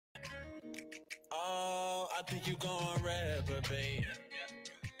Oh, I think you gon' reprobate.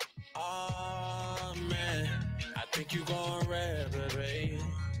 Oh man, I think you gon' reprobate.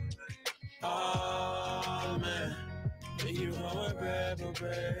 Oh man, I think you gon'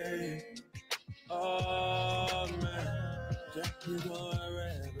 reprobate. Oh man, yeah, you gon'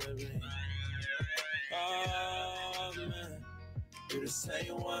 reprobate. Oh man, you the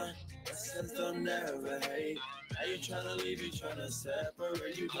same one that says they'll never hate. Now you tryna leave, you tryna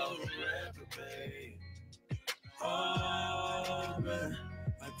separate, you gon' reprobate. Oh man,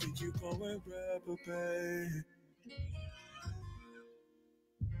 I think you gon' reprobate.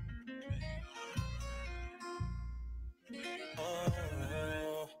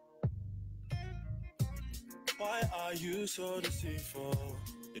 Oh, why are you so deceitful?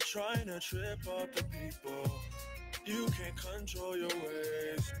 You're trying to trip up the people. You can't control your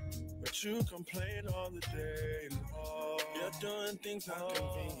ways, but you complain all the day. Oh, you're doing things not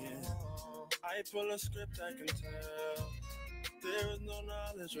convenient. I pull a script, I can tell. There is no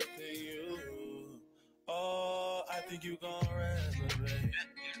knowledge within you. Oh, I think you gon' reprobate.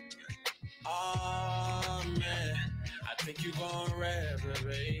 Oh man, I think you gon'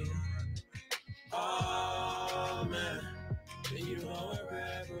 reprobate. Oh man, think you gon'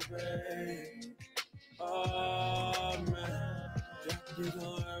 reprobate. Oh man, think you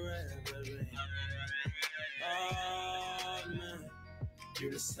gon' reprobate. Oh man, you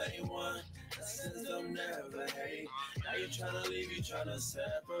the same one that says they'll never hate. Now you tryna leave, you tryna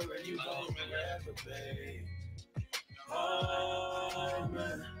separate, you gon' reprobate. Oh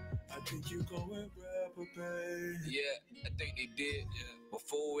man, I think you going reprobate. Yeah, I think they did. Yeah.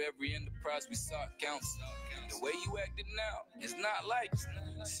 Before every enterprise we sought counsel. The way you acting now is not like.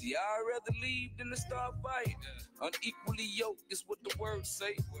 See, I'd rather leave than to start fighting. Unequally yoked is what the words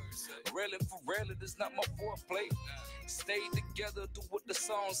say. Railing for railing is not my foreplay. Stay together, do what the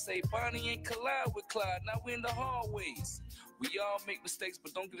songs say. Bonnie ain't collide with Clyde, now we in the hallways. We all make mistakes,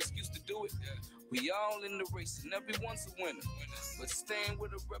 but don't get an excuse to do it. We all in the race, and everyone's a winner. But staying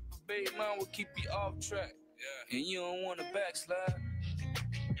with a reprobate mind will keep you off track. And you don't want to backslide.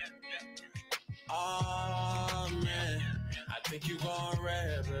 Oh man, I think you gon'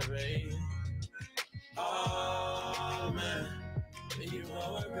 reprobate. Oh man, I think you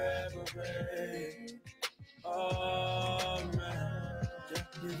gon' reprobate. Oh man, yeah,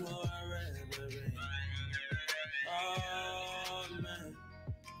 you gon' reprobate. Oh man,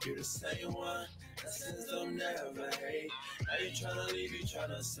 you the same one that says they'll never hate. Now you tryna leave, you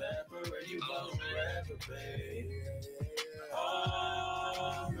tryna separate, you gon' reprobate.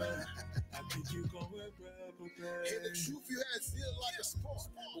 Oh man, I think you gon' reprobate. In the truth, you had zeal like a spark,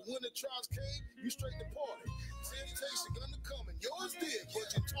 but when the trials came, you straight departed. Temptation gonna come, and yours did,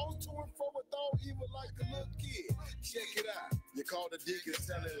 but you tossed to and fro with all evil like a little kid. Check it out, you call the deacons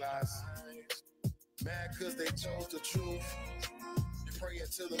telling lies. Mad cause they chose the truth.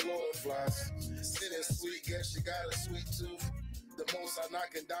 Praying till the Lord flies. Sitting sweet, guess you got a sweet tooth. The most are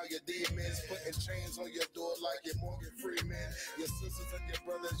knocking down your demons, putting chains on your door like your Morgan Freeman. Your sisters and your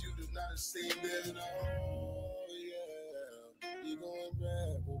brothers, you do not esteem them. Oh yeah, you going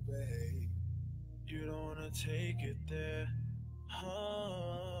reprobate. You don't wanna take it there,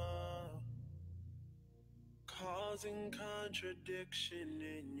 huh? Causing contradiction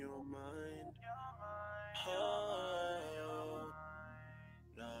in your mind, huh?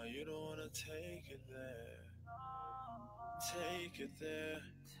 No, you don't wanna take it there. Take it there.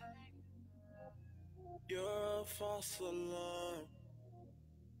 You're a false alarm.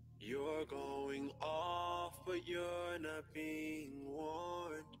 You're going off, but you're not being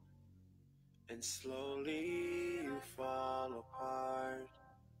warned. And slowly you fall apart.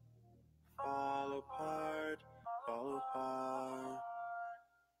 Fall apart. Fall apart.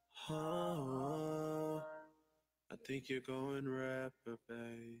 Oh, I think you're going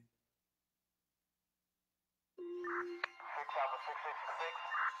reprobate. 666.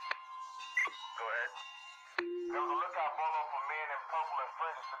 Go ahead. There was a lookout photo for men in purple and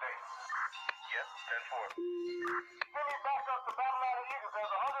fringes today. Yep, 10-4. Give me back up to Babylon and Egypt. There's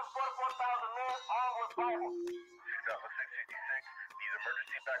 144,000 men armed with Bibles. 666. Needs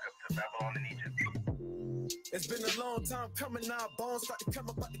emergency backup to Babylon and Egypt. It's been a long time coming, now bones start to come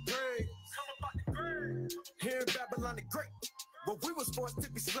up out the grave. Here in Babylon the Great, where we was forced to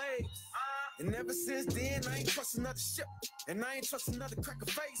be slaves. And ever since then, I ain't trust another ship, and I ain't trust another cracker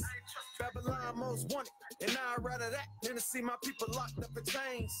face. Babylon most wanted, and I'd rather that than to see my people locked up in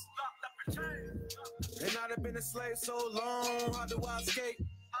chains. And I'd have been a slave so long, how do I escape?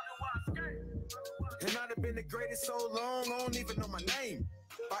 And I'd have been the greatest so long, I don't even know my name.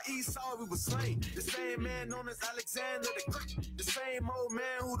 By Esau we were slain. The same man known as Alexander the Great. The same old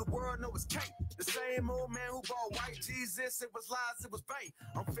man who the world know as Cain. The same old man who bought white Jesus. It was lies, it was vain.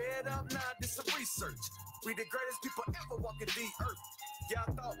 I'm fed up now, did some research. We the greatest people ever walking the earth.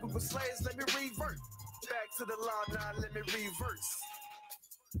 Y'all thought we were slaves, let me revert. Back to the law, now let me reverse.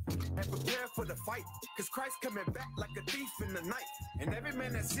 And prepare for the fight, cause Christ coming back like a thief in the night. And every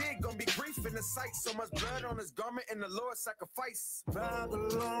man that see it gonna be grief in the sight. So much blood on his garment and the Lord sacrifice.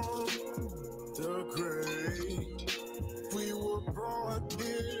 Babylon, the great, we were brought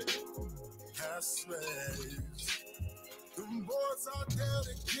here as slaves. Them boys out there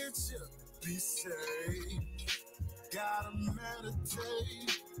to get you, be saved. Gotta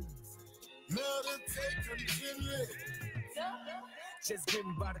meditate continually. Just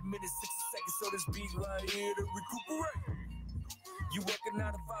getting about a minute, 60 seconds, so this beat right here to recuperate. You working 9 to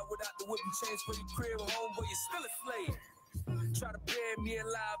 5 without the whip and chains for your crib, homeboy, you're still a slave. Try to bury me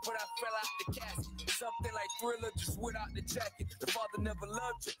alive, but I fell out the casket. Something like Thriller, just without the jacket. The father never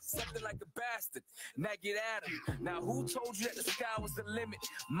loved you, something like a bastard. Now get at him. Now who told you that the sky was the limit?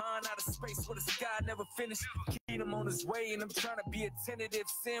 Mine out of space where the sky never finished. Keep him on his way, and I'm trying to be attentive.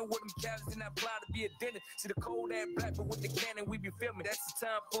 Sin with them calves and not fly to be a dentist. See the cold air black, but with the cannon we be filming. That's the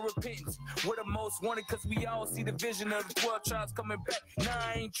time for repentance. We're the most wanted, cause we all see the vision of the 12 tribes coming back. Nah,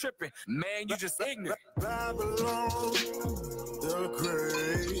 I ain't tripping. Man, you just ignorant. Babylon, the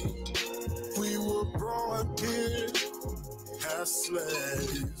great, we were brought here as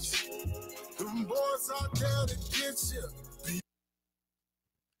slaves. Them boys out there to get you.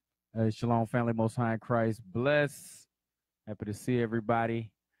 Hey, Shalom, family, Most High in Christ, bless. Happy to see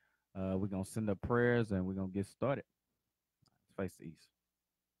everybody. We're going to send up prayers and we're going to get started. Let's face the east.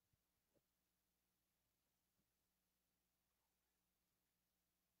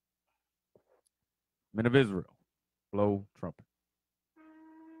 Men of Israel, blow trumpet.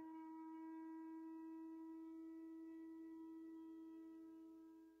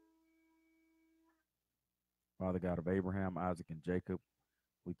 Father God of Abraham, Isaac, and Jacob,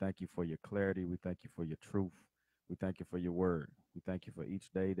 we thank you for your clarity. We thank you for your truth. We thank you for your word. We thank you for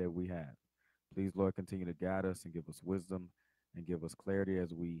each day that we have. Please, Lord, continue to guide us and give us wisdom and give us clarity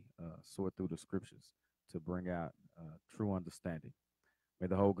as we sort through the scriptures to bring out true understanding. May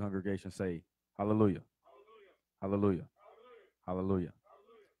the whole congregation say, hallelujah, hallelujah, hallelujah.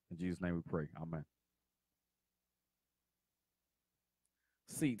 In Jesus' name we pray. Amen.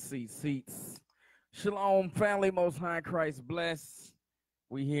 Seats. Shalom, family, Most High in Christ, bless.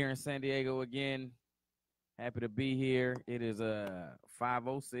 We here in San Diego again. Happy to be here. It is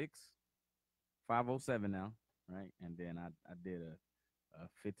 5:06, 5:07 now, right? And then I did a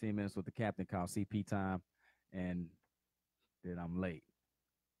 15 minutes with the captain called CP time, and then I'm late.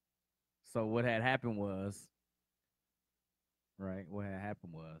 So what had happened was, I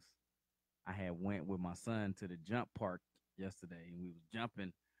had went with my son to the jump park yesterday, and we was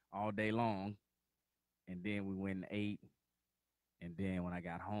jumping all day long. And then we went and ate. And then when I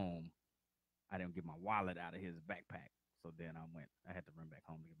got home, I didn't get my wallet out of his backpack. So then I had to run back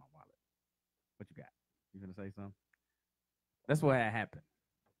home to get my wallet. What you got? You gonna say something? That's what had happened.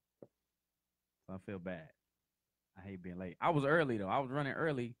 So I feel bad. I hate being late. I was early though. I was running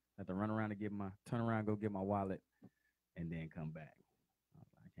early. I had to run around to turn around, go get my wallet, and then come back.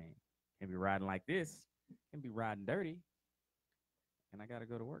 I can't be riding like this. Can't be riding dirty. And I gotta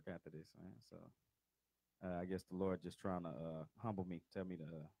go to work after this, man. So I guess the Lord just trying to humble me, tell me to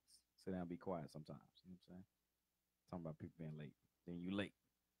sit down and be quiet sometimes. You know what I'm saying? Talking about people being late. Then you late.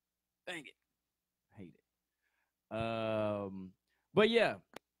 Dang it. I hate it. But yeah.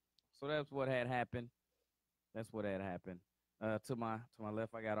 So that's what had happened. To my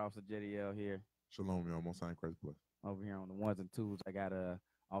left, I got Officer JDL here. Shalom, y'all. Most High in Christ, bless. Over here on the ones and twos, I got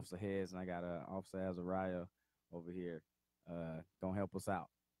Officer Heads and I got Officer Azariah over here. Gonna help us out.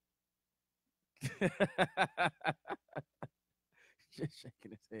 Just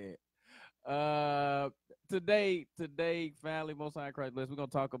shaking his head. Today, family, Most High in Christ, bless. We're gonna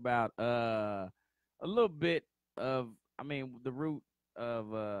talk about a little bit of, the root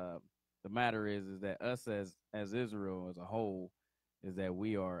of the matter is that us as Israel as a whole is that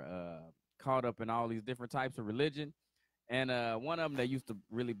we are caught up in all these different types of religion. And one of them that used to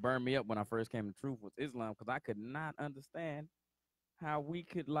really burn me up when I first came to truth was Islam, because I could not understand how we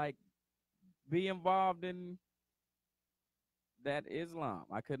could be involved in that Islam.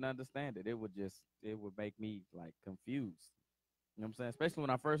 I couldn't understand it. It would make me confused. You know what I'm saying? Especially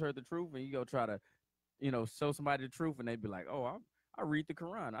when I first heard the truth and you go try to, show somebody the truth and they'd be like, oh, I read the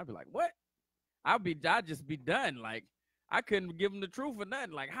Quran. I'd be like, what? I'd just be done. Like, I couldn't give them the truth or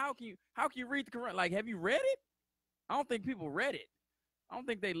nothing. Like, how can you read the Quran? Like, have you read it? I don't think people read it. I don't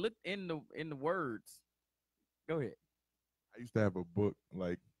think they looked in the words. Go ahead. I used to have a book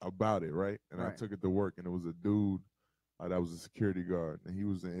like about it, right? And I Right. took it to work, and it was a dude that was a security guard, and he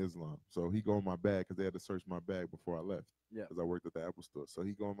was in Islam. So he go in my bag because they had to search my bag before I left. Yeah. Because I worked at the Apple store. So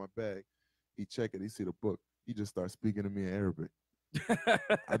he go in my bag, he check it, he see the book, he just starts speaking to me in Arabic.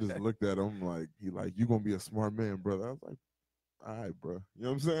 I just looked at him like, you gonna be a smart man, brother. I was like, all right, bro. You know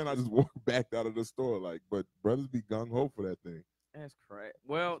what I'm saying? I just walked back out of the store, like, but brothers be gung ho for that thing. That's correct.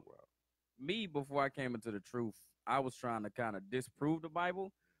 Well, me, before I came into the truth, I was trying to kind of disprove the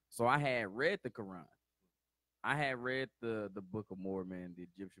Bible. So I had read the Quran. I had read the Book of Mormon, the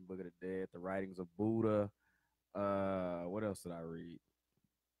Egyptian Book of the Dead, the writings of Buddha. What else did I read?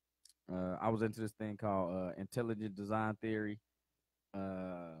 I was into this thing called intelligent design theory.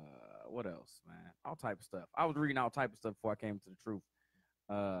 What else, man? All type of stuff. I was reading all type of stuff before I came to the truth.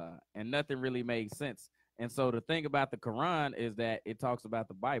 And nothing really made sense. And so the thing about the Quran is that it talks about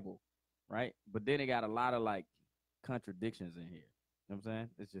the Bible, right? But then it got a lot of like contradictions in here. You know what I'm saying?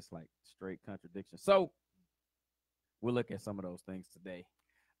 It's just like straight contradictions. So we'll look at some of those things today.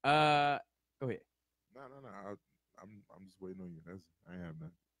 Go ahead. No. I'm just waiting on you. I have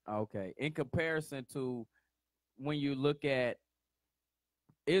none. Okay. In comparison to when you look at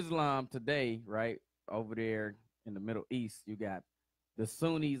Islam today, right? Over there in the Middle East, you got the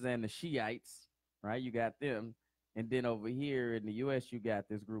Sunnis and the Shiites, right? You got them. And then over here in the U.S., you got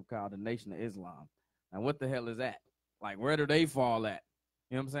this group called the Nation of Islam. Now, what the hell is that? Like, where do they fall at?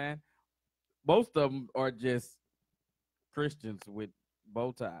 You know what I'm saying? Most of them are just Christians with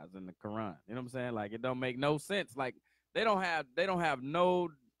bow ties in the Quran. You know what I'm saying? Like, it don't make no sense. Like, they don't have no,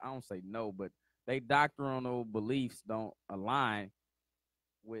 I don't say no, but they doctrinal beliefs don't align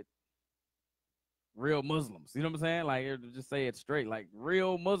with real Muslims. You know what I'm saying? Like, just say it straight. Like,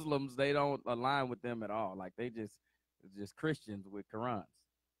 real Muslims, they don't align with them at all. Like, they just Christians with Qurans.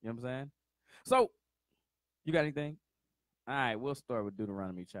 You know what I'm saying? So, you got anything? All right, we'll start with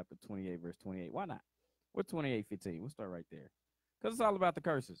Deuteronomy chapter 28, verse 28. Why not? We're 28:15. We'll start right there. Because it's all about the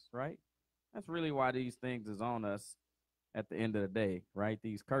curses, right? That's really why these things is on us at the end of the day, right?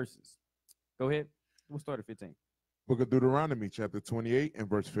 These curses. Go ahead. We'll start at 15. Book of Deuteronomy, chapter 28 and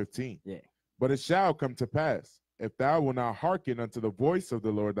verse 15. Yeah. But it shall come to pass, if thou wilt not hearken unto the voice of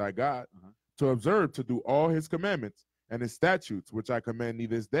the Lord thy God, to observe to do all his commandments and his statutes, which I command thee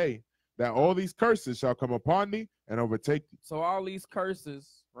this day, that all these curses shall come upon thee and overtake thee. So all these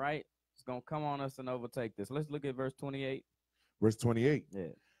curses, right, it's going to come on us and overtake this. Let's look at verse 28. Verse 28. Yeah.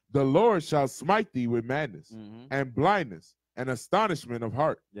 The Lord shall smite thee with madness and blindness and astonishment of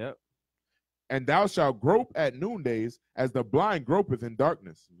heart. Yep. And thou shalt grope at noondays as the blind gropeth in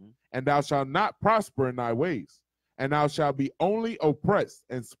darkness. And thou shalt not prosper in thy ways. And thou shalt be only oppressed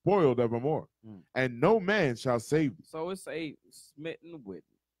and spoiled evermore. And no man shall save thee. So it's a smitten with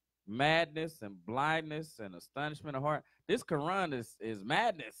madness and blindness and astonishment of heart. This Quran is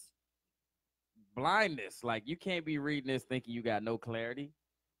madness, blindness. Like, you can't be reading this thinking you got no clarity.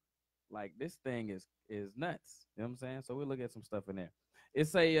 Like, this thing is nuts. You know what I'm saying? So we'll look at some stuff in there.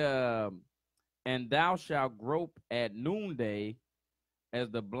 It's a and thou shalt grope at noonday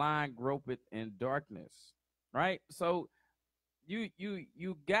as the blind gropeth in darkness. Right? So you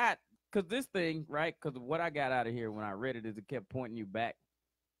got, because this thing, right? Because what I got out of here when I read it is it kept pointing you back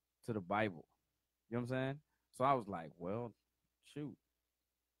to the Bible. You know what I'm saying? So I was like, well, shoot.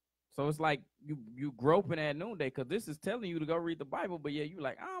 So it's like you groping at noonday because this is telling you to go read the Bible, but yeah, you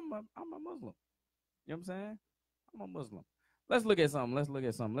like, I'm a Muslim. You know what I'm saying? I'm a Muslim. Let's look at something.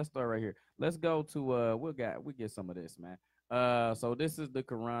 Let's start right here. Let's go to we get some of this, man. So this is the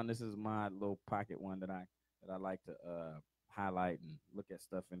Quran. This is my little pocket one that I like to highlight and look at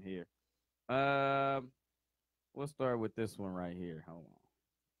stuff in here. We'll start with this one right here. Hold on.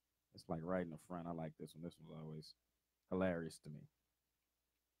 It's like right in the front. I like this one. This one's always hilarious to me.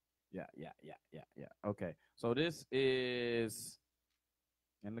 Yeah. Okay. So this is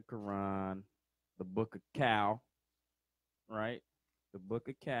in the Quran, the Book of Cow, right? The Book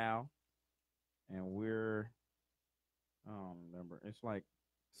of Cow. And I don't remember. It's like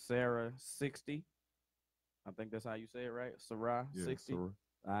Sarah 60. I think that's how you say it, right? Surah 60. Surah.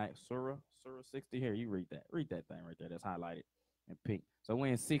 All right, Surah 60. Here, you read that. Read that thing right there. That's highlighted in pink. So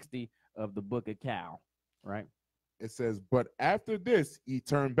we're in 60 of the Book of Cow, right? It says, but after this ye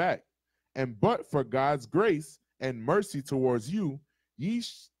turn back, and but for God's grace and mercy towards you, ye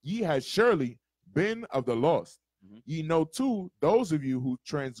had surely been of the lost. Ye know too, those of you who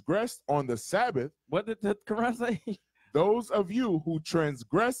transgressed on the Sabbath. What did the Quran say? Those of you who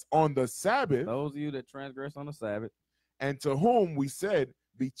transgress on the Sabbath. Those of you that transgress on the Sabbath. And to whom we said,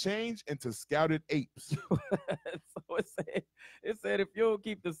 be changed into scouted apes. it said if you don't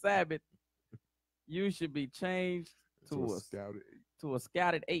keep the Sabbath, you should be changed to a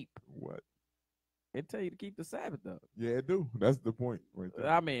scouted ape. What? It tell you to keep the Sabbath though. Yeah, it do. That's the point right there.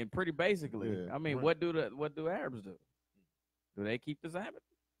 I mean, pretty basically. Yeah, I mean, right. what do Arabs do? Do they keep the Sabbath?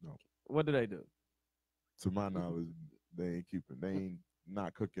 No. What do they do? To my knowledge, they ain't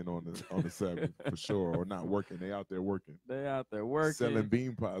not cooking on the Sabbath for sure, or not working. They out there working. They out there working, selling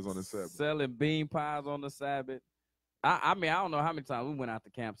bean pies on the Sabbath. Selling bean pies on the Sabbath. I mean, I don't know how many times we went out to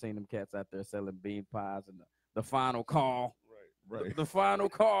camp, seen them cats out there selling bean pies and the final call. Right. The final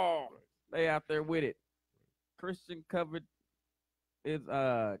call. Right. They out there with it. Christian covered is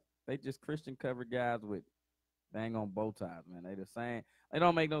they just Christian covered guys with dang on bow ties, man. They the same. They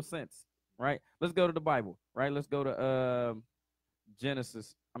don't make no sense, right? Let's go to the Bible, right? Let's go to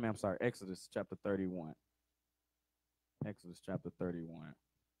Exodus chapter 31. Exodus chapter 31.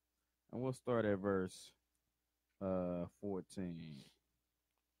 And we'll start at verse 14.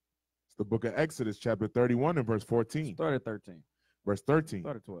 It's the book of Exodus, chapter 31 and verse 14. Start at 13. Verse 13.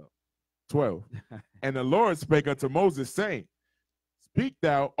 Start at 12. 12. And the Lord spake unto Moses, saying, Speak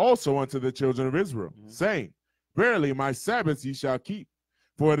thou also unto the children of Israel, saying, Verily my Sabbaths ye shall keep,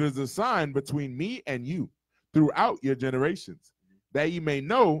 for it is a sign between me and you throughout your generations, that ye may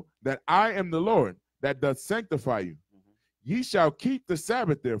know that I am the Lord that doth sanctify you. Ye shall keep the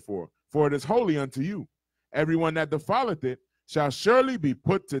Sabbath therefore, for it is holy unto you. Everyone that defileth it shall surely be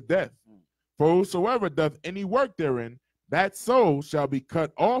put to death. For whosoever doth any work therein, that soul shall be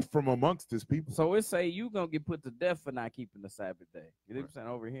cut off from amongst his people. So it say you gonna get put to death for not keeping the Sabbath day. You know what I'm saying?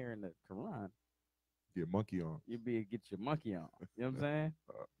 Over here in the Quran, get monkey on. You get your monkey on. You know what I'm saying?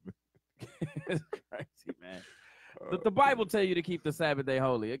 It's crazy, man. The Bible tell you to keep the Sabbath day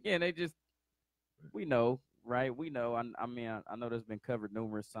holy. Again, we know, right? We know. I mean, I know there's been covered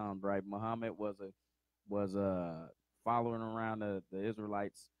numerous times, right? Muhammad was following around the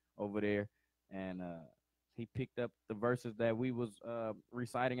Israelites over there, and he picked up the verses that we was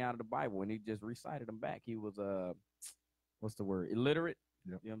reciting out of the Bible, and he just recited them back. He was what's the word? Illiterate.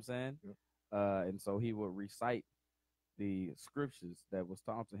 Yep. You know what I'm saying? Yep. And so he would recite the scriptures that was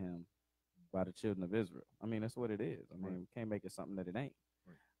taught to him by the children of Israel. I mean, that's what it is. I mean, we can't make it something that it ain't.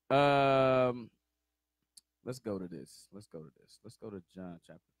 Right. Let's go to this. Let's go to John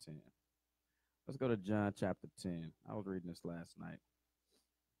chapter 10. Let's go to John chapter 10. I was reading this last night.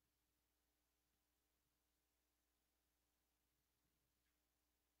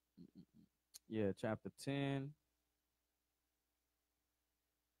 Yeah, chapter 10.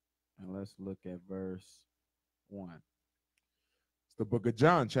 And let's look at verse 1. It's the book of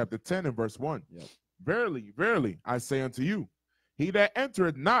John, chapter 10 and verse 1. Yep. Verily, verily, I say unto you, he that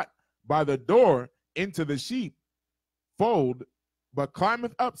entereth not by the door into the sheepfold, but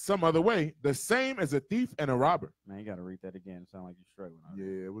climbeth up some other way, the same as a thief and a robber. Man, you got to read that again. It sounds like you're struggling.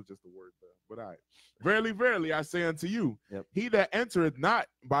 Yeah, it was just a word there. But all right. Verily, verily, I say unto you, Yep. He that entereth not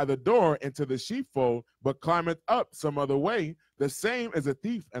by the door into the sheepfold, but climbeth up some other way, the same as a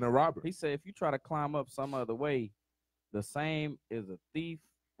thief and a robber. He said, if you try to climb up some other way, the same is a thief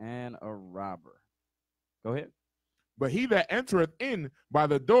and a robber. Go ahead. But he that entereth in by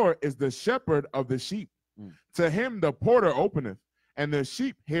the door is the shepherd of the sheep. To him the porter openeth, and the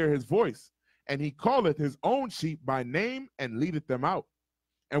sheep hear his voice, and he calleth his own sheep by name and leadeth them out.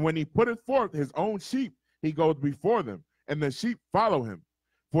 And when he putteth forth his own sheep, he goes before them, and the sheep follow him,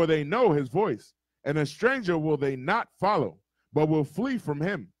 for they know his voice. And a stranger will they not follow, but will flee from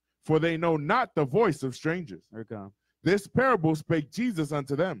him, for they know not the voice of strangers. Here it comes. This parable spake Jesus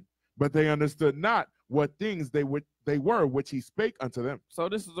unto them, but they understood not what things they were which he spake unto them. So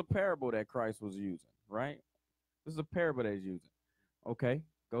this is a parable that Christ was using, right? This is a parable that he's using. Okay,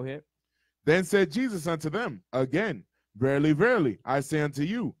 go ahead. Then said Jesus unto them again, Verily, verily, I say unto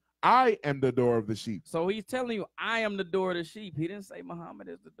you, I am the door of the sheep. So he's telling you, I am the door of the sheep. He didn't say Muhammad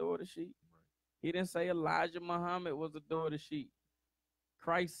is the door of the sheep. He didn't say Elijah Muhammad was the door of the sheep.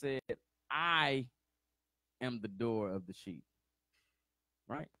 Christ said, I am the door of the sheep.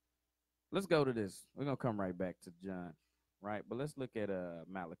 Right? Let's go to this. We're going to come right back to John. Right? But let's look at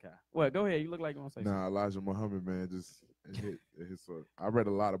Malachi. Well, go ahead. You look like you want to say something. Nah, Elijah Muhammad, man, it hit sort. I read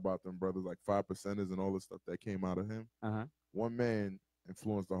a lot about them brothers, like 5%ers and all the stuff that came out of him. Uh-huh. One man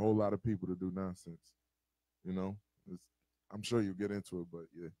influenced a whole lot of people to do nonsense. You know, I'm sure you'll get into it, but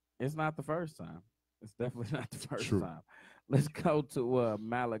yeah. It's not the first time. It's definitely not the first True. time. Let's go to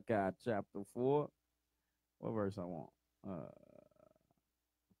Malachi chapter 4. What verse I want?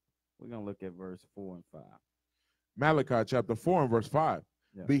 We're going to look at verse 4 and 5. Malachi chapter 4 and verse 5.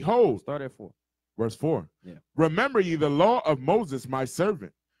 Yeah. Behold, Start at 4. verse 4. Yeah. Remember ye the law of Moses, my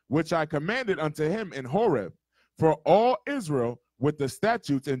servant, which I commanded unto him in Horeb, for all Israel with the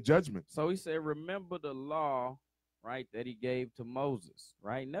statutes and judgments. So he said, remember the law, right, that he gave to Moses,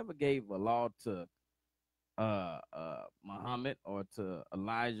 right? Never gave a law to Muhammad or to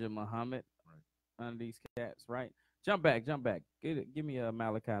Elijah Muhammad. Right. None of these cats, right? Jump back. Give me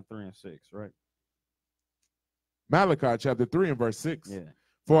Malachi 3 and 6, right? Malachi chapter 3 and verse 6. Yeah.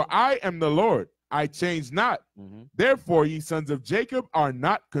 For I am the Lord, I change not. Mm-hmm. Therefore, ye sons of Jacob are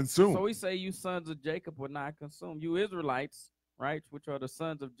not consumed. So we say you sons of Jacob were not consumed. You Israelites, right, which are the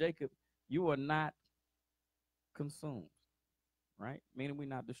sons of Jacob, you are not consumed, right? Meaning we're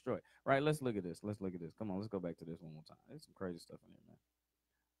not destroyed. Right, let's look at this. Come on, let's go back to this one more time. There's some crazy stuff in here,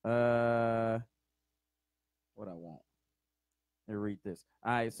 man. What I want. Let me read this.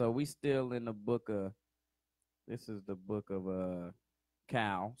 All right, so we still in the book of, this is the book of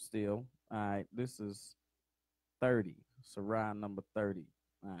Cal still. All right, this is 30. Surah number 30.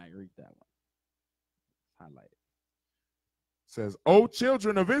 All right, read that one. Highlight it. Says, O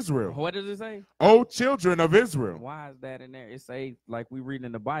children of Israel. What does it say? O children of Israel. Why is that in there? It say, like we read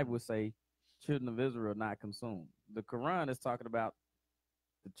in the Bible, it say, children of Israel not consumed. The Quran is talking about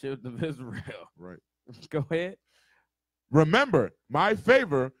the children of Israel. Right. Go ahead. Remember my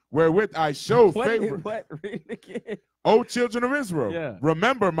favor wherewith I show favor. What? Read it again. O children of Israel. Yeah.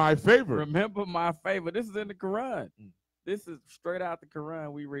 Remember my favor. Remember my favor. This is in the Quran. This is straight out the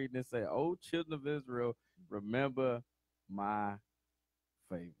Quran. We read and say, "O children of Israel, remember my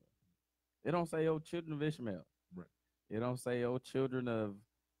favor." It don't say, "O children of Ishmael." Right. It don't say, "O children of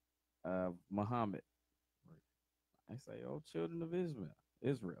Muhammad." Right. I say, "O children of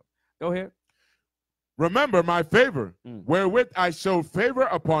Israel." Go ahead. Remember my favor, wherewith I showed favor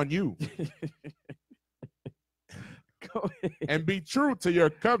upon you. Go ahead. And be true to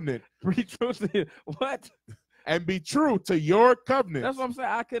your covenant. Be true to what? And be true to your covenant. That's what I'm saying.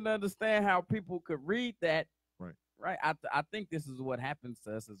 I couldn't understand how people could read that. Right. Right. I think this is what happens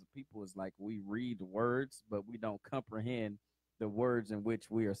to us as a people, is like we read the words, but we don't comprehend the words in which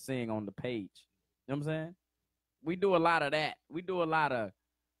we are seeing on the page. You know what I'm saying? We do a lot of that. We do a lot of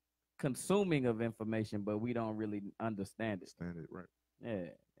consuming of information, but we don't really understand it. Right.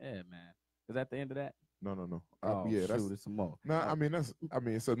 Yeah, man. Is that the end of that? No. Oh, yeah, that's some more. No,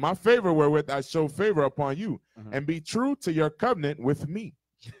 it says my favor wherewith I show favor upon you, and be true to your covenant with me.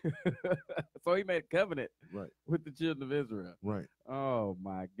 So he made a covenant, right, with the children of Israel. Right. Oh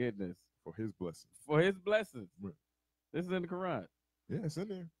my goodness. For his blessings. For his blessings. Right. This is in the Quran. Yeah, it's in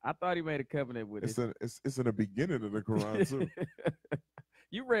there. I thought he made a covenant with it's in the beginning of the Quran too.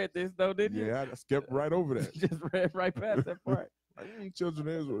 You read this though, didn't you? Yeah, I skipped right over that. Just read right past that part. Children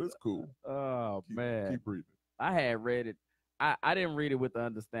of Israel, it's cool. Oh, man. Keep reading. I had read it. I didn't read it with the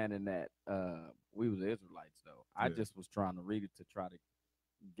understanding that we was Israelites though. I just was trying to read it to try to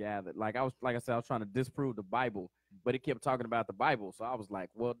gather. Like I said, I was trying to disprove the Bible, but it kept talking about the Bible. So I was like,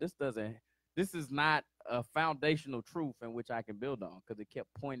 well, this is not a foundational truth in which I can build on, because it kept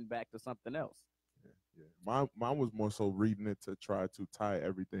pointing back to something else. Yeah. Mine was more so reading it to try to tie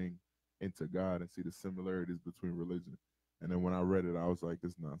everything into God and see the similarities between religion. And then when I read it, I was like,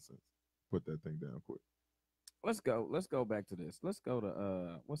 this nonsense. Put that thing down quick. Let's go back to this. Let's go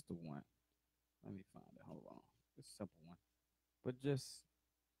to what's the one? Let me find it. Hold on. It's a simple one. But just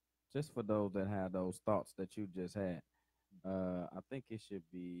for those that have those thoughts that you just had, I think it should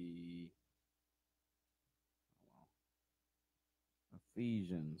be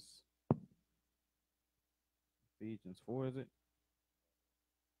Ephesians 4, is it?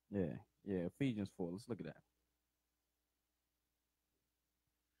 Yeah, Ephesians 4. Let's look at that.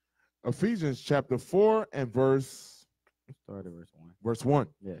 Ephesians chapter 4 and verse. Start at verse 1. Verse 1.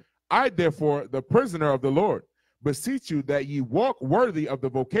 Yeah. I, therefore, the prisoner of the Lord, beseech you that ye walk worthy of the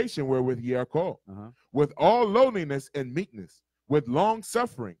vocation wherewith ye are called, with all lowliness and meekness, with long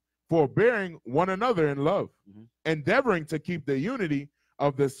suffering, forbearing one another in love, endeavoring to keep the unity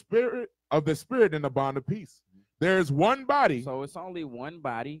of the spirit in the bond of peace. There is one body. So it's only one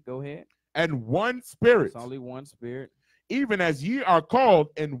body. Go ahead. And one spirit. It's only one spirit. Even as ye are called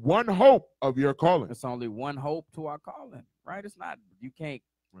in one hope of your calling. It's only one hope to our calling, right? It's not, you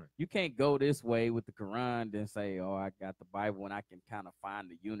can't go this way with the Quran and say, oh, I got the Bible and I can kind of find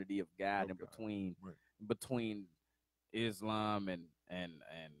the unity of God between Islam and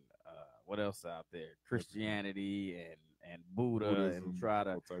what else out there? Christianity and Buddha, Buddhism, and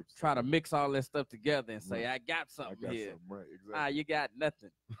try to mix all that stuff together and say, I got something here. Right, exactly. You got nothing.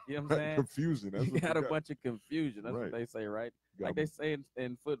 You know what I'm saying? Confusion. That's you got a bunch of confusion. That's what they say, right? Like they say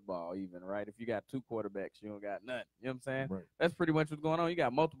in football even, right? If you got 2 quarterbacks, you don't got nothing. You know what I'm saying? Right. That's pretty much what's going on. You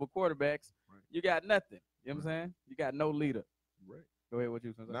got multiple quarterbacks, you got nothing. You know what I'm saying? You got no leader. Right. Go ahead. What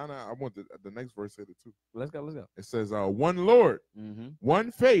you saying? No, I want the next verse said it too. Let's go. Let's go. It says, one Lord,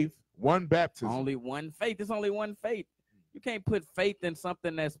 one faith, one baptism. Only one faith. It's only one faith. You can't put faith in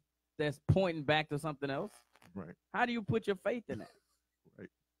something that's pointing back to something else. Right. How do you put your faith in that? Right.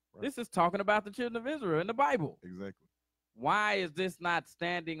 This is talking about the children of Israel in the Bible. Exactly. Why is this not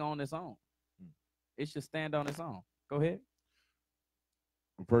standing on its own? It should stand on its own. Go ahead.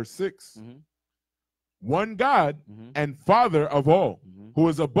 Verse 6. One God and Father of all, who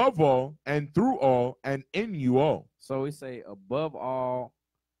is above all and through all and in you all. So we say above all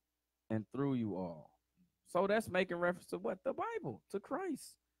and through you all. So that's making reference to what? The Bible, to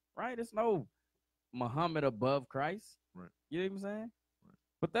Christ, right? It's no Muhammad above Christ. Right. You know what I'm saying? Right.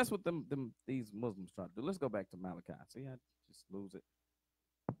 But that's what these Muslims try to do. Let's go back to Malachi. See, I just lose it.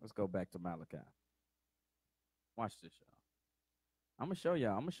 Let's go back to Malachi. Watch this, y'all. I'm gonna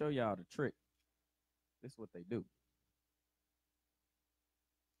show y'all the trick. This is what they do.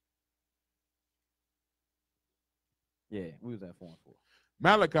 Yeah, we was at 4 and 4.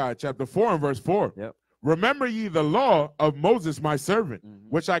 Malachi chapter 4 and verse 4. Yep. Remember ye the law of Moses my servant,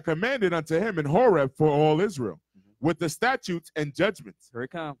 which I commanded unto him in Horeb for all Israel, with the statutes and judgments. Here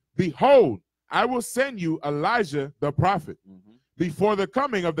it comes. Behold, I will send you Elijah the prophet before the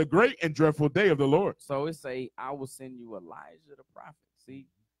coming of the great and dreadful day of the Lord. So it say, I will send you Elijah the prophet. See,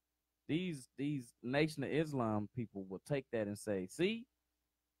 these Nation of Islam people will take that and say, see,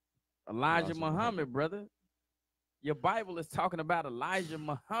 Elijah Muhammad, brother. Your Bible is talking about Elijah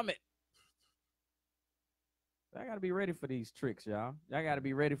Muhammad. I got to be ready for these tricks, y'all. Y'all got to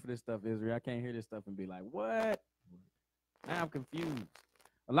be ready for this stuff, Israel. I can't hear this stuff and be like, what? Now I'm confused.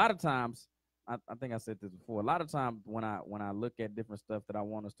 A lot of times, I think I said this before, a lot of times when I look at different stuff that I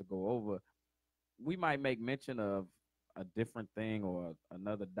want us to go over, we might make mention of a different thing or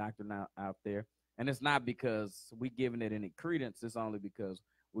another doctrine out there. And it's not because we giving it any credence. It's only because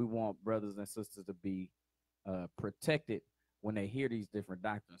we want brothers and sisters to be protected when they hear these different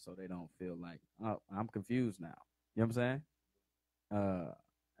doctrines, so they don't feel like, oh, I'm confused now. You know what I'm saying?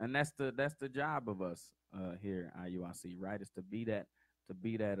 And that's the job of us here at IUIC, right? Is to be that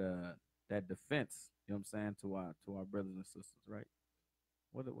defense. You know what I'm saying, to our brothers and sisters, right?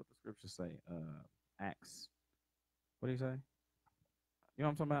 What the scriptures say? Acts. What do you say? You know what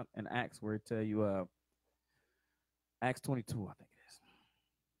I'm talking about? In Acts, where it tell you Acts 22, I think it is.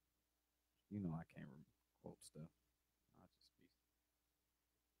 You know I can't quote stuff.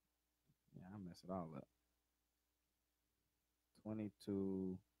 I mess it all up.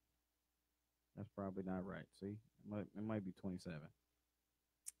 22. That's probably not right. See, it might be 27.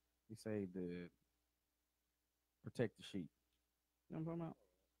 He say to protect the sheep. You know what I'm talking about?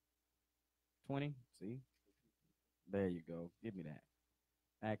 20. See, there you go. Give me that.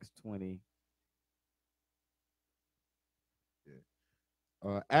 Acts 20.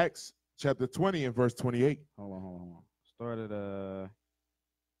 Yeah. Acts chapter 20 and verse 28. Hold on. Started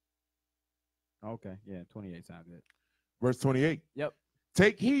okay, yeah, 28 sounds good. Verse 28. Yep.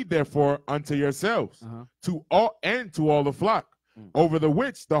 Take heed, therefore, unto yourselves, to all the flock, over the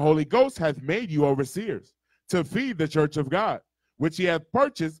which the Holy Ghost hath made you overseers, to feed the church of God, which he hath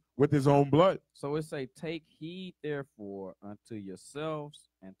purchased with his own blood. So it say, take heed, therefore, unto yourselves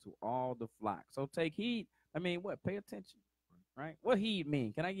and to all the flock. So take heed. I mean, what? Pay attention, right? What heed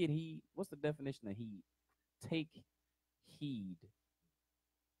mean? Can I get heed? What's the definition of heed? Take heed.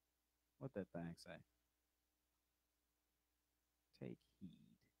 What that thing say? Take heed.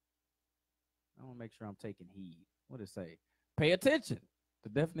 I want to make sure I'm taking heed. What it say? Pay attention. The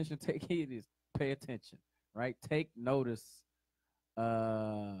definition of take heed is pay attention, right? Take notice.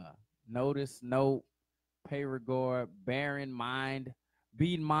 Note, pay regard, bear in mind,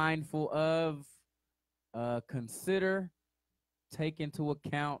 be mindful of, consider, take into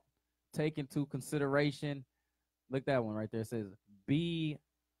account, take into consideration. Look, that one right there. It says, be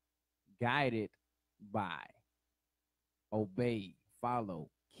guided by, obey, follow,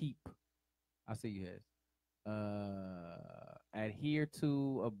 keep. I see you guys. Adhere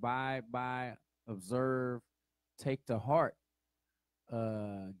to, abide by, observe, take to heart,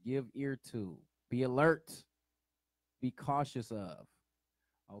 give ear to, be alert, be cautious of.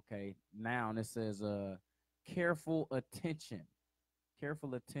 Okay, now it says careful attention.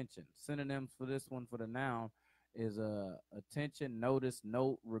 Careful attention. Synonyms for this one for the noun is attention, notice,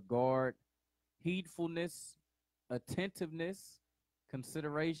 note, regard, heedfulness, attentiveness,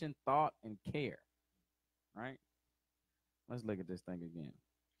 consideration, thought, and care. Right? Let's look at this thing again.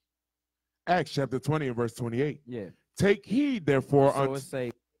 Acts chapter 20 and verse 28. Yeah. Take heed, therefore. So it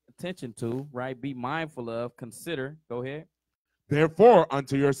say attention to, right? Be mindful of, consider. Go ahead. Therefore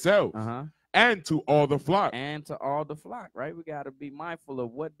unto yourselves and to all the flock. And to all the flock, right? We got to be mindful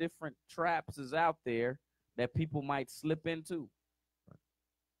of what different traps is out there that people might slip into.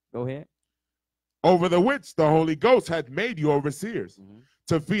 Go ahead. Over the which the Holy Ghost hath made you overseers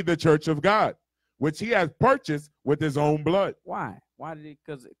to feed the church of God, which he has purchased with his own blood. Why? Why did he?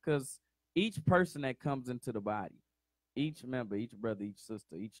 Because each person that comes into the body, each member, each brother, each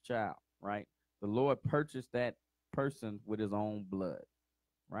sister, each child, right? The Lord purchased that person with his own blood,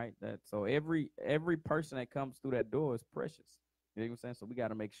 right? So every person that comes through that door is precious. You know what I'm saying? So we got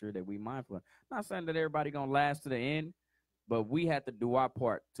to make sure that we mindful. I'm not saying that everybody gonna last to the end, but we have to do our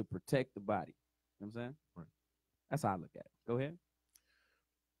part to protect the body. You know what I'm saying? Right. That's how I look at it. Go ahead.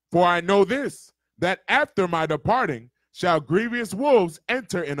 For I know this, that after my departing shall grievous wolves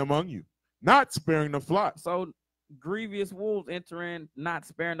enter in among you, not sparing the flock. So grievous wolves enter in, not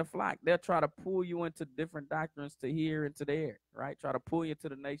sparing the flock. They'll try to pull you into different doctrines to here and to there, right? Try to pull you into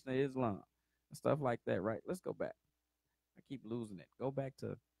the Nation of Islam and stuff like that, right? Let's go back. I keep losing it. Go back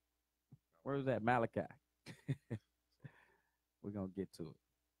to, where was that? Malachi. We're going to get to it.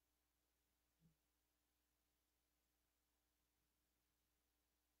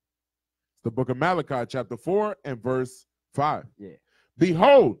 The book of Malachi, chapter 4 and verse 5. Yeah.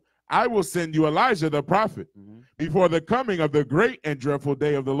 Behold, I will send you Elijah the prophet before the coming of the great and dreadful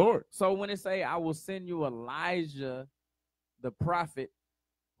day of the Lord. So when it say, I will send you Elijah the prophet,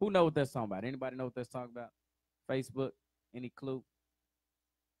 who know what that's talking about? Anybody know what that's talking about? Facebook? Any clue?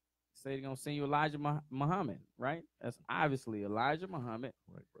 Say they're going to send you Elijah Muhammad, right? That's obviously Elijah Muhammad.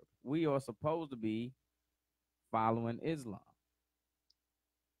 Right, brother. We are supposed to be following Islam.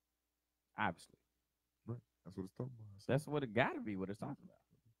 Obviously. Right. That's what it's talking about. That's what it got to be, what it's talking about.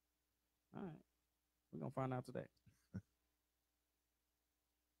 All right. We're going to find out today.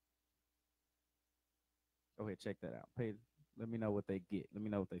 Go ahead, check that out. Let me know what they get. Let me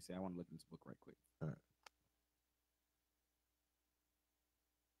know what they say. I want to look in this book right quick. All right.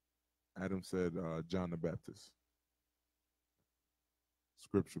 Adam said John the Baptist.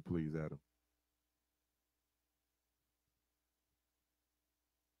 Scripture, please, Adam.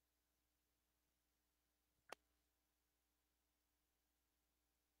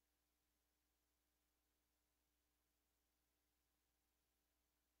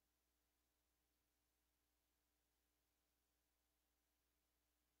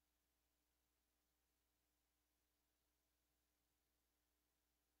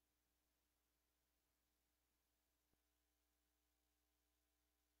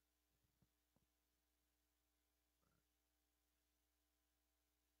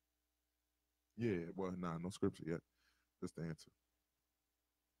 Yeah, well, nah, no scripture yet. Just the answer.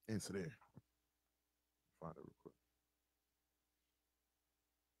 Answer there. Find it real quick.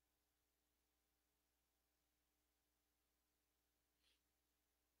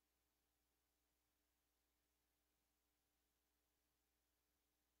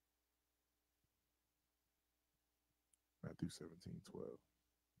 Matthew 17:12.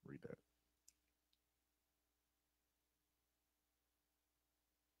 Read that.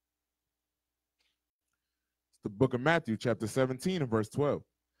 It's the book of Matthew, chapter 17 and verse 12.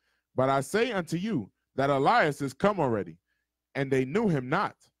 But I say unto you that Elias is come already, and they knew him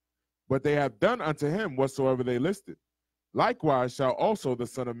not, but they have done unto him whatsoever they listed. Likewise shall also the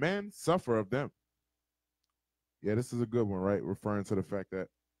Son of Man suffer of them. Yeah, this is a good one, right? Referring to the fact that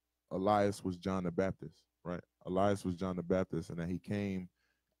Elias was John the Baptist, right? Elias was John the Baptist, and that he came.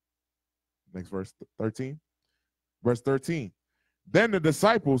 Next verse 13. Verse 13. Then the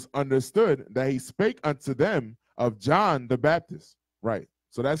disciples understood that he spake unto them of John the Baptist. Right.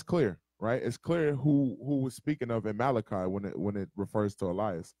 So that's clear, right? It's clear who was speaking of in Malachi when it refers to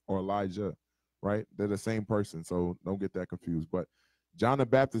Elias or Elijah, right? They're the same person, so don't get that confused. But John the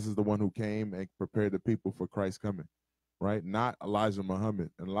Baptist is the one who came and prepared the people for Christ's coming, right? Not Elijah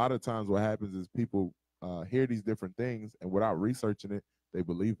Muhammad. And a lot of times what happens is people hear these different things, and without researching it, they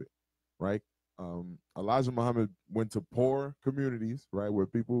believe it, right? Elijah Muhammad went to poor communities, right, where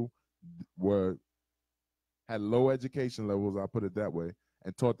people had low education levels, I'll put it that way,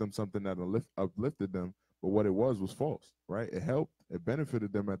 and taught them something that uplifted them, but what it was false, right? It helped, it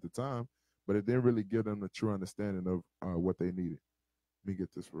benefited them at the time, but it didn't really give them the true understanding of what they needed. Let me get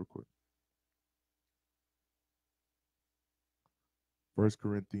this real quick. 1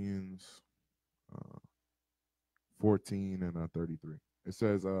 Corinthians 14 and 33. It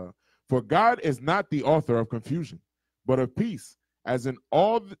says, for God is not the author of confusion, but of peace, as in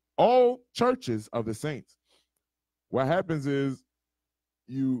all churches of the saints. What happens is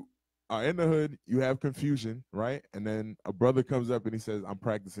you are in the hood, you have confusion, right? And then a brother comes up and he says, I'm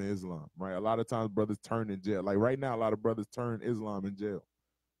practicing Islam, right? A lot of times brothers turn in jail. Like right now, a lot of brothers turn Islam in jail,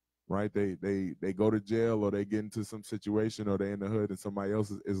 right? They go to jail or they get into some situation or they in the hood and somebody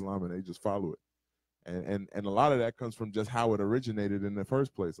else is Islam and they just follow it. And a lot of that comes from just how it originated in the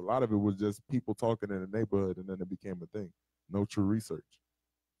first place. A lot of it was just people talking in the neighborhood and then it became a thing. No true research.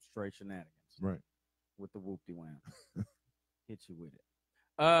 Straight shenanigans. Right. With the whoop-de-wham. Hit you with it.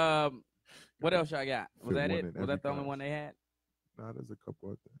 What else y'all got? Was that it? Was that the only one they had? Nah, there's a couple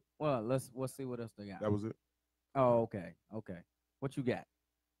out there. Well, let's see what else they got. That was it. Oh, okay. What you got?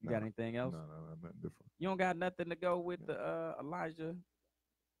 You got anything else? No, nothing different. You don't got nothing to go with the Elijah?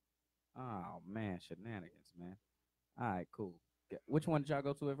 Oh man, shenanigans, man. All right, cool. Which one did y'all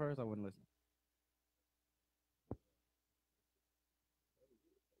go to at first? I wasn't listening.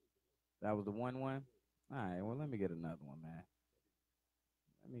 That was the one. All right, well, let me get another one, man.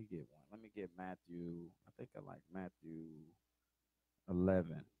 Let me get one. Let me get Matthew. I think I like Matthew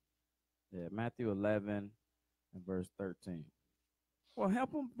 11. Yeah, Matthew 11 and verse 13. Well,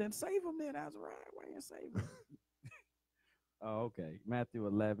 help him, then save him then, Azariah. Why you save him? Oh, okay. Matthew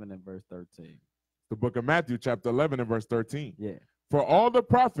 11 and verse 13. The book of Matthew, chapter 11 and verse 13. Yeah. For all the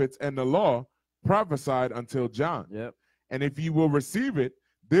prophets and the law prophesied until John. Yep. And if you will receive it,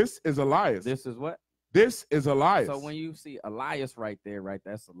 this is Elias. This is what? This is Elias. So when you see Elias right there, right,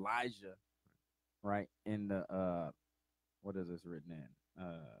 that's Elijah, right, in the, what is this written in?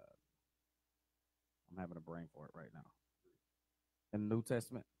 I'm having a brain for it right now. In the New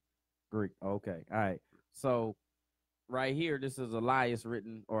Testament? Greek. Okay. All right. So right here, this is Elias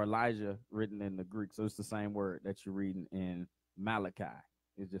written, or Elijah written in the Greek. So it's the same word that you're reading in Malachi.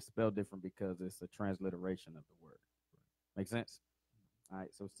 It's just spelled different because it's a transliteration of the word. Make sense? All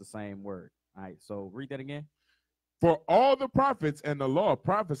right. So it's the same word. All right. So read that again. For all the prophets and the law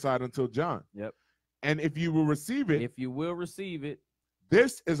prophesied until John. Yep. And if you will receive it. If you will receive it.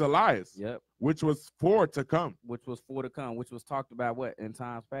 This is Elias. Yep. Which was for to come. Which was for to come. Which was talked about what? In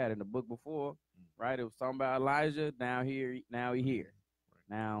times past. In the book before. Right? It was talking about Elijah. Now he's here.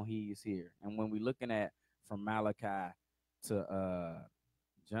 Now he's here. And when we're looking at from Malachi to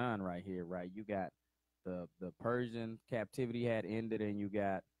John right here, right? You got the Persian captivity had ended and you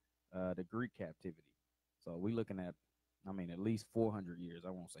got the Greek captivity. So we're looking at, at least 400 years. I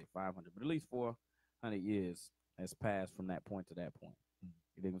won't say 500, but at least 400 years has passed from that point to that point.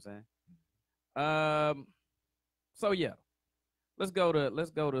 You dig what I'm saying? So yeah. Let's go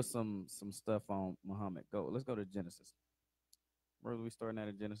to some stuff on Muhammad. Let's go to Genesis. Where are we starting at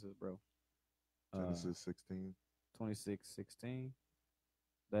in Genesis, bro? Genesis 16. 26:16.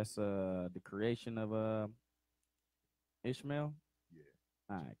 That's the creation of Ishmael. Yeah.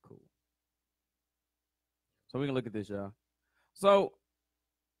 All right, cool. So we can look at this, y'all. So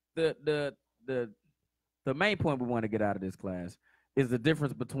the main point we want to get out of this class is the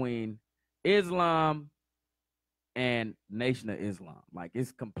difference between Islam and Nation of Islam. Like,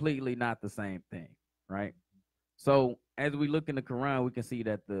 it's completely not the same thing, right? So as we look in the Quran, we can see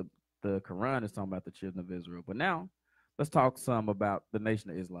that the Quran is talking about the children of Israel. But now let's talk some about the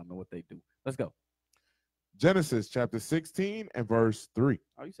Nation of Islam and what they do. Let's go. Genesis chapter 16 and verse 3.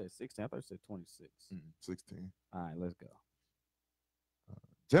 Oh, you said 16. I thought you said 26. 16. All right, let's go.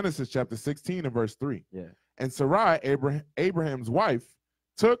 Genesis chapter 16 and verse 3. Yeah. And Sarai, Abraham's wife,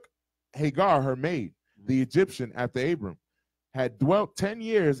 took Hagar, her maid, the Egyptian, after Abram had dwelt 10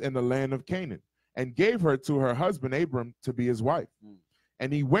 years in the land of Canaan, and gave her to her husband Abram to be his wife.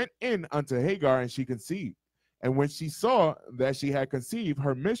 And he went in unto Hagar, and she conceived. And when she saw that she had conceived,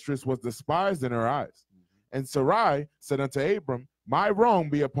 her mistress was despised in her eyes. And Sarai said unto Abram, my wrong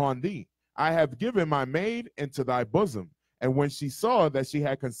be upon thee. I have given my maid into thy bosom. And when she saw that she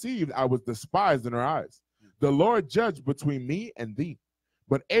had conceived, I was despised in her eyes. The Lord judged between me and thee.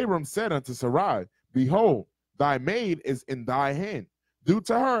 But Abram said unto Sarai, behold, thy maid is in thy hand. Do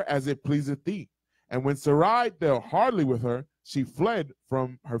to her as it pleaseth thee. And when Sarai dealt hardly with her, she fled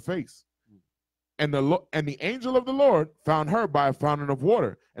from her face. And the angel of the Lord found her by a fountain of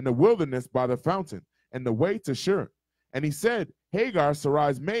water, in the wilderness by the fountain, and the way to Shur. And he said, Hagar,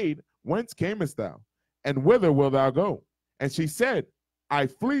 Sarai's maid, whence camest thou? And whither wilt thou go? And she said, I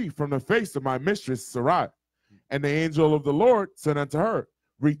flee from the face of my mistress Sarai. And the angel of the Lord said unto her,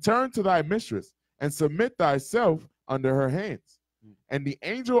 return to thy mistress, and submit thyself under her hands. And the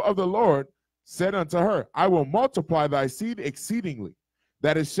angel of the Lord said unto her, I will multiply thy seed exceedingly,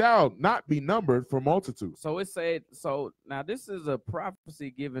 that it shall not be numbered for multitude. So it said, so now this is a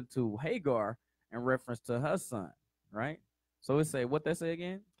prophecy given to Hagar in reference to her son, right? So it say, what that say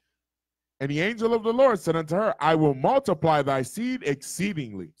again? And the angel of the Lord said unto her, I will multiply thy seed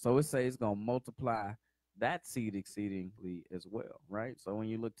exceedingly. So it says it's going to multiply that seed exceedingly as well, right? So when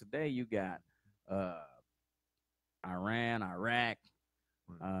you look today, you got Iran, Iraq,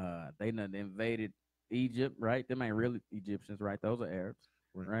 They done invaded Egypt, right? Them ain't really Egyptians, right? Those are Arabs,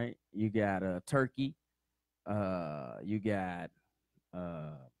 Right. right? You got Turkey, you got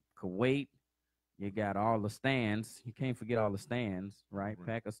Kuwait, you got all the stands. You can't forget all the stands, right? Right.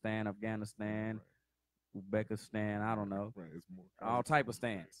 Pakistan, Afghanistan, Right. Uzbekistan, I don't know. Right. It's more All type of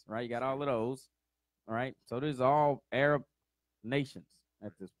stands, right? You got all of those, all right? So these are all Arab nations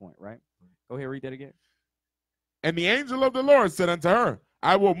at this point, right? Go ahead, read that again. And the angel of the Lord said unto her,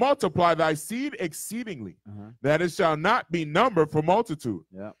 I will multiply thy seed exceedingly, that it shall not be numbered for multitude.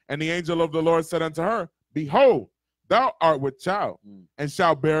 Yep. And the angel of the Lord said unto her, Behold, thou art with child, and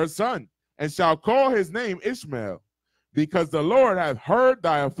shalt bear a son, and shall call his name Ishmael, because the Lord hath heard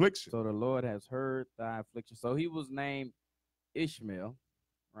thy affliction. So the Lord has heard thy affliction. So he was named Ishmael,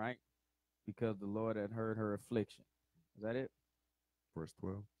 right? Because the Lord had heard her affliction. Is that it? Verse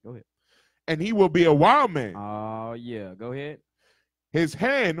 12. Go ahead. And he will be a wild man. Oh, yeah. Go ahead. His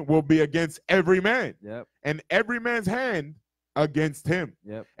hand will be against every man, Yep. and every man's hand against him.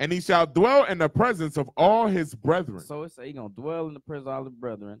 Yep. And he shall dwell in the presence of all his brethren. So it's he gonna dwell in the presence of all his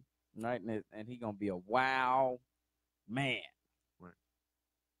brethren, right? And he gonna be a wild man. Right.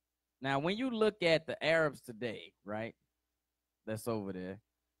 Now, when you look at the Arabs today, right? That's over there.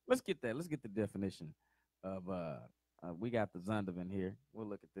 Let's get that. Let's get the definition of we got the Zondervan here. We'll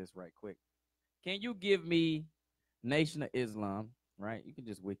look at this right quick. Can you give me Nation of Islam, right? You can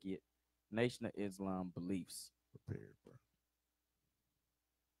just wiki it. Nation of Islam beliefs. Prepared, bro.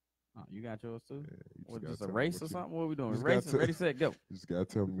 Oh, you got yours too? Yeah, you What, gotta just a tell me race what or you- something? What are we doing? just Race, gotta ready, set, go. You just gotta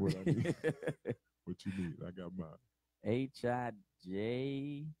tell me what I need. What you need. I got mine.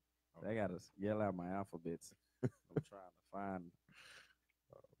 H-I-J. I gotta yell out my alphabets. I'm trying to find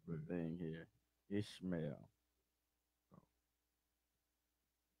the Man. thing here. Ishmael.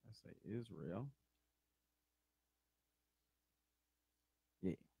 I say Israel.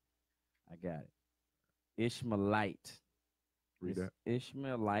 Yeah, I got it. Ishmaelite. Read It's that.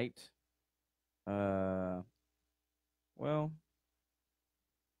 Ishmaelite. Well.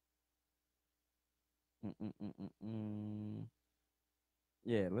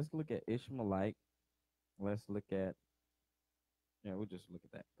 Yeah, let's look at Ishmaelite. Let's look at. Yeah, we'll just look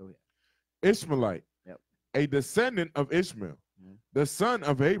at that. Go ahead. Ishmaelite. Yep. A descendant of Ishmael, the son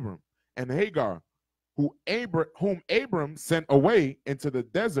of Abram and Hagar, whom Abram sent away into the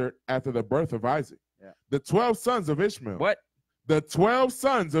desert after the birth of Isaac. Yeah. The 12 sons of Ishmael. What? The 12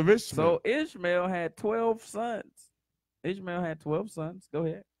 sons of Ishmael. So Ishmael had 12 sons. Ishmael had 12 sons. Go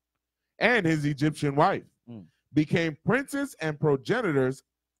ahead. And his Egyptian wife became princes and progenitors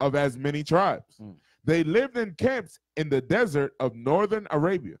of as many tribes. They lived in camps in the desert of northern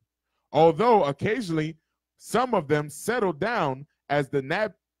Arabia, although occasionally some of them settled down as the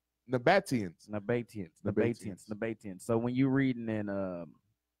Nabateans. So when you're reading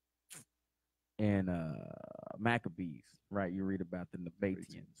in Maccabees, right, you read about the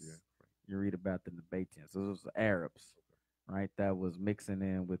Nabateans. Yeah. You read about the Nabateans. So those are Arabs, right? That was mixing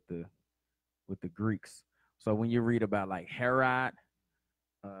in with the Greeks. So when you read about like Herod,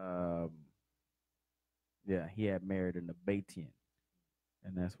 yeah, he had married a Nabatean,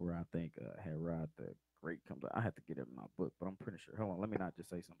 and that's where I think Herod the Great comes. I have to get it in my book, but I'm pretty sure. Hold on, let me not just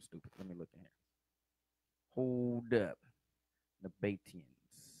say something stupid. Let me look in here. Hold up, Nabateans.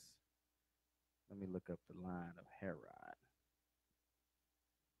 Let me look up the line of Herod.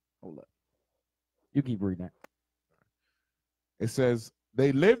 Hold up. You keep reading that. It says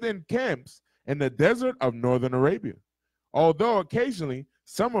they lived in camps in the desert of northern Arabia, although occasionally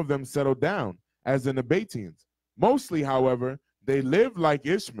some of them settled down as the Nabateans. Mostly, however, they lived like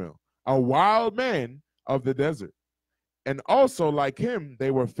Ishmael, a wild man of the desert. And also like him,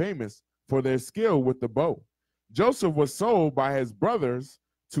 they were famous for their skill with the bow. Joseph was sold by his brothers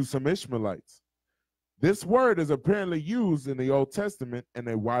to some Ishmaelites. This word is apparently used in the Old Testament in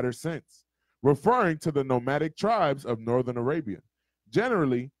a wider sense, referring to the nomadic tribes of northern Arabia.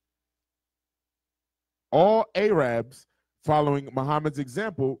 Generally, all Arabs following Muhammad's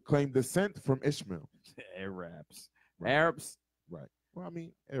example claim descent from Ishmael. Arabs. Right. Arabs. Right. Well, I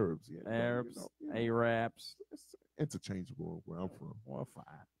mean, Arabs. Yeah, Arabs. you know, Arabs. it's interchangeable where I'm from. Well,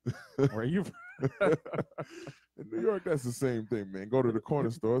 fine. Where you from? In New York, that's the same thing, man. Go to the corner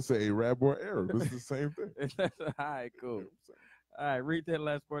store, say Arab or Arab. It's the same thing. All right, cool. All right, read that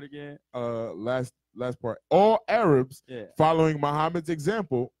last part again. Last part. All Arabs following Muhammad's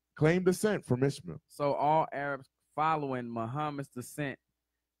example claim descent from Ishmael. So all Arabs following Muhammad's descent,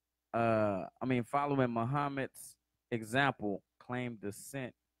 following Muhammad's example, claim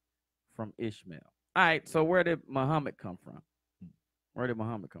descent from Ishmael. All right, so where did Muhammad come from? Where did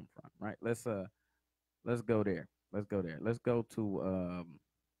Muhammad come from? Right. Let's go there. Let's go to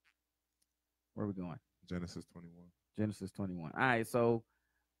Where we going? Genesis 21. Genesis 21. All right, so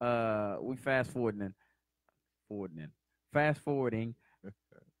we fast forwarding. Fast forwarding.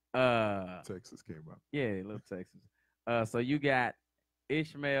 Texas came out. Yeah, little Texas. So you got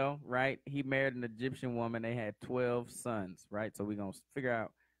Ishmael, right? He married an Egyptian woman. They had 12 sons, right? So we're gonna figure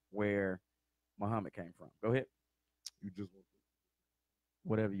out where Muhammad came from. Go ahead. You just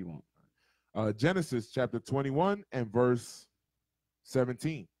Whatever you want. Genesis chapter 21 and verse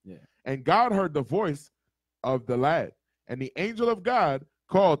 17. Yeah. And God heard the voice of the lad, and the angel of God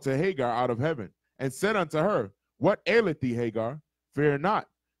called to Hagar out of heaven, and said unto her, What aileth thee, Hagar? Fear not,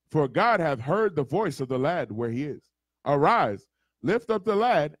 for God hath heard the voice of the lad where he is. Arise, lift up the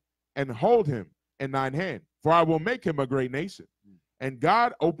lad, and hold him in thine hand, for I will make him a great nation. And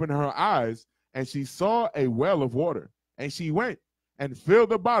God opened her eyes, and she saw a well of water. And she went and filled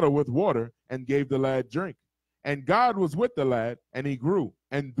the bottle with water, and gave the lad drink. And God was with the lad, and he grew,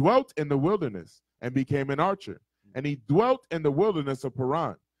 and dwelt in the wilderness, and became an archer. And he dwelt in the wilderness of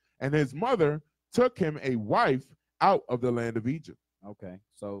Paran. And his mother took him a wife out of the land of Egypt. Okay,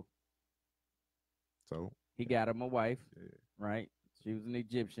 so So he got him a wife, yeah. right? She was an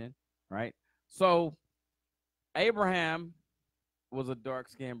Egyptian, right? So Abraham was a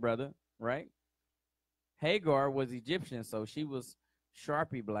dark-skinned brother, right? Hagar was Egyptian, so she was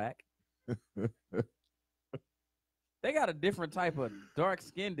Sharpie black. They got a different type of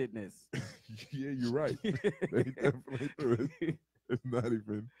dark-skinnedness. Yeah, you're right. They definitely do. It's not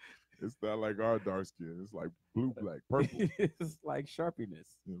even. It's not like our dark skin. It's like blue, black, purple. It's like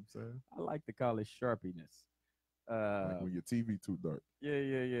sharpiness. You know what I'm saying? I like to call it sharpiness. Like when your TV too dark.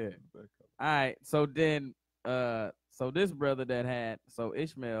 Yeah. That All right. So then, so this brother so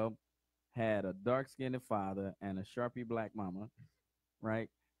Ishmael had a dark-skinned father and a Sharpie black mama, right?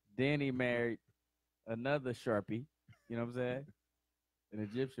 Then he married another Sharpie. You know what I'm saying? An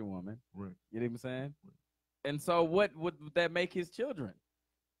Egyptian woman. Right. You know what I'm saying? And so what would that make his children?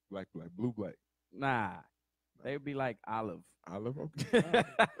 Black, black, blue, black. Nah. They would be like olive. Olive? Okay.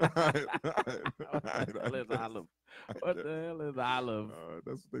 What the hell is olive? What the hell is olive?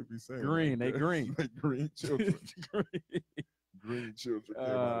 That's what they be saying. Green. They green. Like green children. Green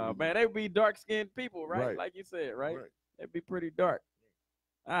children. Man, they would be dark-skinned people, right? Right. Like you said, right? They'd be pretty dark.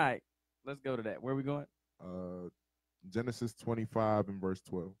 All right. Let's go to that. Where we going? Genesis 25 and verse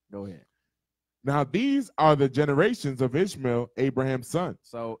 12. Go ahead. Now these are the generations of Ishmael, Abraham's son.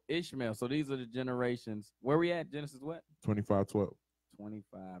 So Ishmael. So these are the generations. Where we at? Genesis what? 25, 12.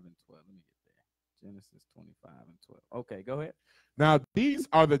 25 and 12. Let me get there. Genesis 25 and 12. Okay, go ahead. Now these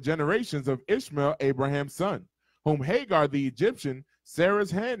are the generations of Ishmael, Abraham's son, whom Hagar the Egyptian, Sarah's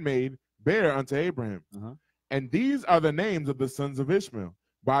handmaid, bare unto Abraham. And these are the names of the sons of Ishmael,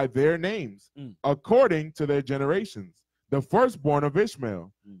 by their names, according to their generations. The firstborn of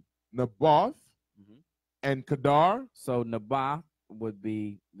Ishmael, Naboth, and Kedar. So Naboth would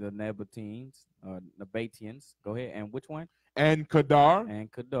be the Nabateans. Go ahead. And which one? And Kedar.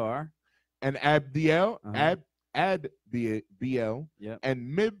 And Abdiel, Adbiel,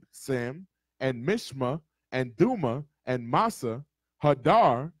 and Mibsam, and Mishma, and Duma, and Massa,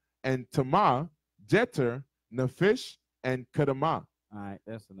 Hadar, and Tamah, Jeter, Nephish, and Kedemah. All right,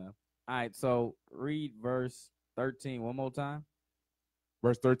 that's enough. All right, so read verse 13 one more time.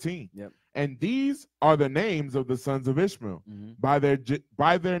 Verse 13. Yep. And these are the names of the sons of Ishmael, by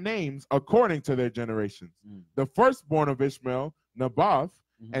their names according to their generations. The firstborn of Ishmael, Naboth,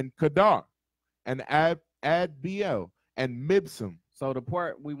 and Kedar, and Adbiel, and Mibsam. So the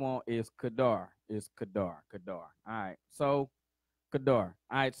part we want is Kedar. Kedar. All right, so Kedar.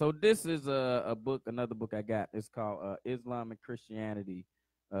 All right, so this is a book, another book I got. It's called Islam and Christianity,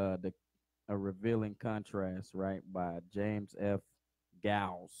 a Revealing Contrast, right, by James F.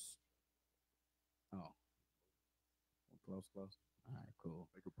 Gauss. Oh, close. All right, cool.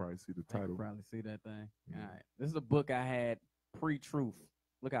 They could probably see the title. Probably see that thing. All right, this is a book I had pre-truth.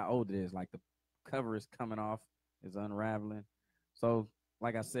 Look how old it is. Like the cover is coming off, is unraveling. So,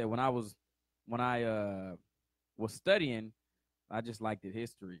 like I said, when I was studying, I just liked the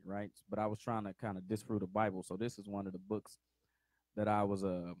history, right? But I was trying to kind of disprove the Bible. So this is one of the books that I was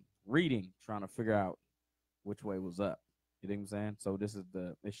reading, trying to figure out which way was up. You know what I'm saying? So this is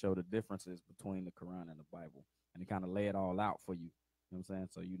it showed the differences between the Quran and the Bible, and it kind of lay it all out for you. You know what I'm saying?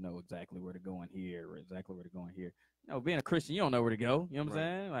 So you know exactly where to go in here, or exactly where to go in here. You know, being a Christian, you don't know where to go. You know what I'm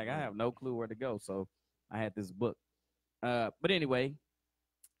saying? Like I have no clue where to go. So I had this book. But anyway,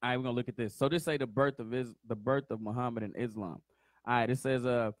 all right, we're gonna look at this. So this say the birth of Muhammad and Islam. All right, it says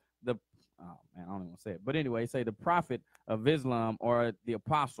I don't even want to say it. But anyway, say the prophet of Islam or the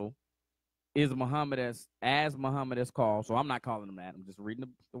apostle is Muhammad as Muhammad is called. So I'm not calling him that. I'm just reading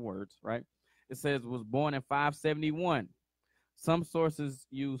the words, right? it says was born in 571. Some sources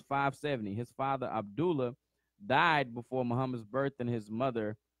use 570. His father Abdullah died before Muhammad's birth, and his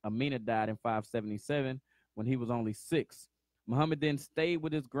mother Amina died in 577 when he was only 6. Muhammad then stayed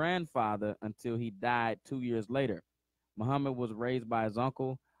with his grandfather until he died 2 years later. Muhammad was raised by his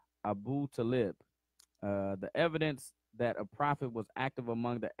uncle Abu Talib. The evidence that a prophet was active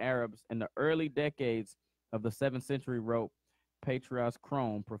among the Arabs in the early decades of the 7th century, wrote Patrias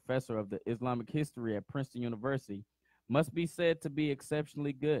Crone, professor of the Islamic history at Princeton University, must be said to be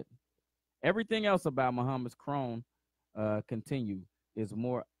exceptionally good. Everything else about Muhammad's Crone continue is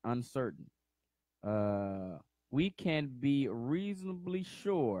more uncertain. We can be reasonably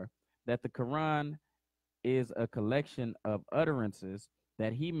sure that the Quran is a collection of utterances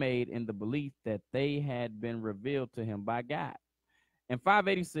that he made in the belief that they had been revealed to him by God. In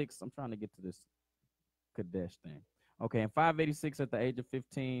 586, I'm trying to get to this Kadesh thing. Okay, in 586, at the age of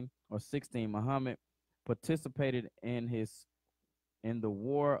 15 or 16, Muhammad participated in the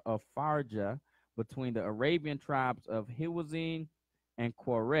war of Farja between the Arabian tribes of Hawazin and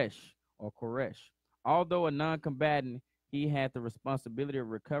Quraysh. Although a non-combatant, he had the responsibility of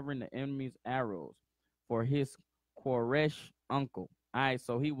recovering the enemy's arrows for his Quraysh uncle. All right,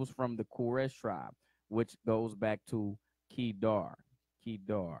 so he was from the Quraysh tribe, which goes back to Kedar.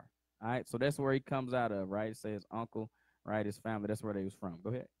 All right, so that's where he comes out of, right? It says uncle, right? His family, that's where they was from. Go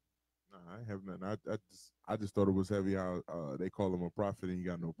ahead. No, I have nothing. I just thought it was heavy how they call him a prophet and he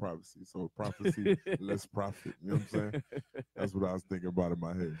got no prophecy. So prophecy, less prophet. You know what I'm saying? That's what I was thinking about in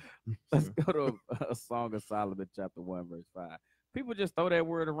my head. Let's go to a Song of Solomon, chapter 1, verse 5. People just throw that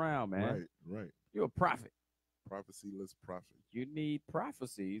word around, man. Right. You're a prophet. Prophecy, less prophet. You need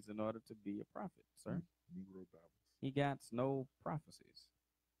prophecies in order to be a prophet, sir. Negro Bibles. He got no prophecies.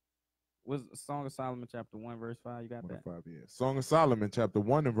 Was Song of Solomon, chapter 1, verse 5? You got that? 5, yeah. Song of Solomon, chapter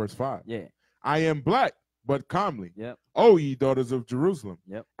 1 and verse 5. Yeah. I am black, but comely. Yep. O ye daughters of Jerusalem.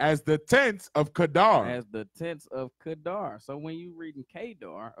 Yep. As the tents of Kedar. As the tents of Kedar. So when you reading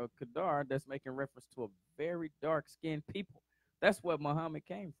Kedar or Kedar, that's making reference to a very dark-skinned people. That's what Muhammad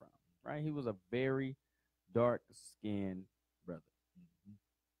came from, right? He was a very dark-skinned brother.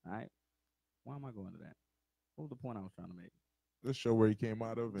 All right. Why am I going to that? What was the point I was trying to make? Let's show where he came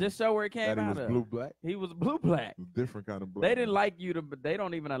out of. Just show where he came out of. He was blue-black. He was blue-black. Different kind of black. They didn't like you to, but they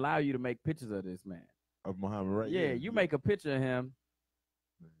don't even allow you to make pictures of this man. Of Muhammad, right? Yeah, you make a picture of him.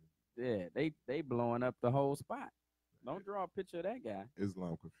 Yeah, they blowing up the whole spot. Don't draw a picture of that guy.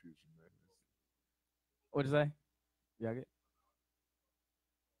 Islam confusion, man. What'd you say? Y'all get?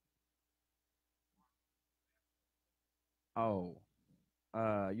 Oh,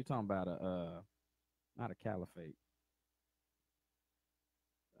 you talking about not a caliphate.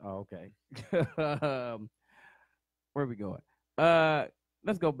 Oh, okay. Where we going?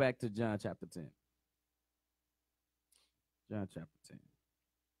 Let's go back to John chapter 10. John chapter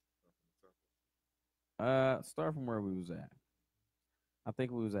 10. Start from where we was at. I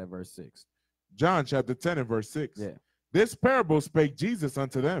think we was at verse 6. John chapter 10 and verse 6. Yeah. This parable spake Jesus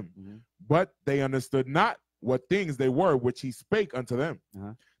unto them, but they understood not what things they were which he spake unto them.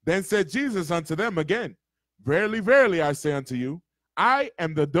 Then said Jesus unto them again, Verily, verily, I say unto you, I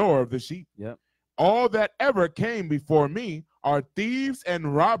am the door of the sheep. Yep. All that ever came before me are thieves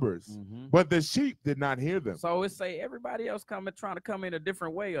and robbers, but the sheep did not hear them. So it say everybody else trying to come in a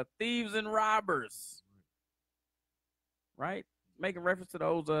different way are thieves and robbers. Right? Making reference to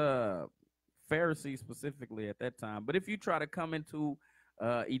those Pharisees specifically at that time. But if you try to come into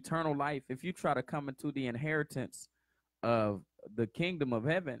eternal life, if you try to come into the inheritance of the kingdom of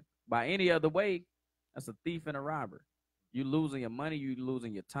heaven by any other way, that's a thief and a robber. You're losing your money, you're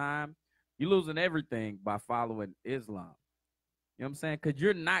losing your time, you're losing everything by following Islam. You know what I'm saying? Because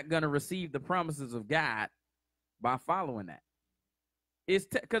you're not going to receive the promises of God by following that. It's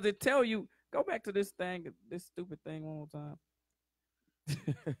because it tell you, go back to this stupid thing one more time.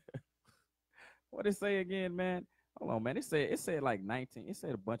 What it say again, man? Hold on, man. It said like 19. It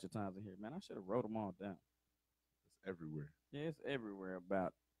said a bunch of times in here, man. I should have wrote them all down. It's everywhere. Yeah, it's everywhere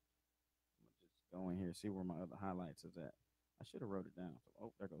about. Just go in here, see where my other highlights is at. I should have wrote it down.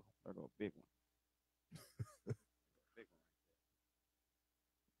 Oh, there go a big one. Big one.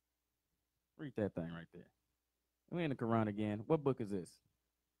 Read that thing right there. We're in the Quran again. What book is this?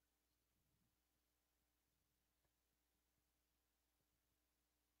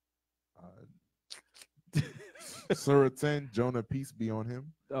 Surah 10, Jonah, peace be on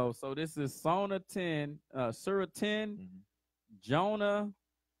him. Oh, so this is Surah 10, Jonah,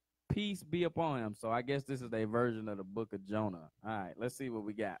 peace be upon him. So I guess this is a version of the book of Jonah. All right, let's see what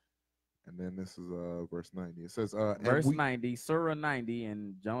we got. And then this is verse 90. It says Verse 90, Surah 90,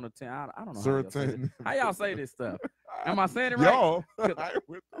 and Jonah 10. I don't know Surah how y'all say 10. this. How y'all say this stuff? Am I saying it right? Y'all.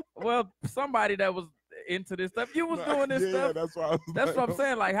 Well, somebody that was into this stuff, you was doing this stuff. That's why. That's what I'm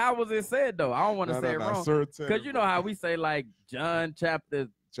saying. Like, how was it said though? I don't want to say it wrong. Surah 10. Because you know how we say like John chapter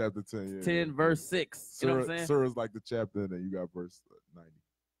 10, 10 verse 6. You know what I'm saying? Surah is like the chapter, and then you got verse 90.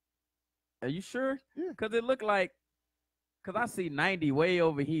 Are you sure? Yeah. Because it looked like, because I see 90 way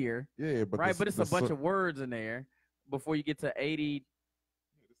over here. Yeah, but right, but it's a bunch of words in there before you get to 80.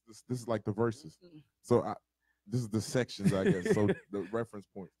 This is like the verses. So this is the sections, I guess. So the reference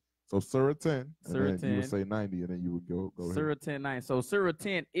point. So Surah 10, and Surah then 10. you would say 90, and then you would go Surah 10, 9. So Surah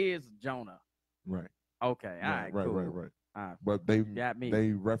 10 is Jonah. Right. Okay. All right. Cool. Right. All right. But they got me.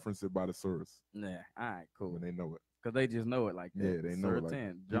 They reference it by the surahs. Yeah. All right. Cool. When they know it. Because they just know it like that. Yeah, they know Surah it. Like,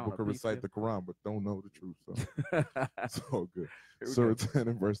 10. people Jonah, can recite the Quran, but don't know the truth. So it's all good. Here we Surah go. 10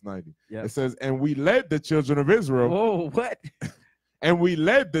 and verse 90. Yep. It says, and we led the children of Israel. Whoa, what? And we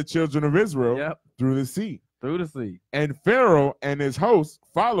led the children of Israel Yep. through the sea. Through the sea. And Pharaoh and his hosts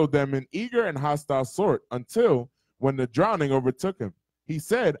followed them in eager and hostile sort until when the drowning overtook him. He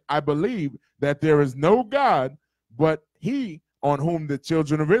said, I believe that there is no God but he on whom the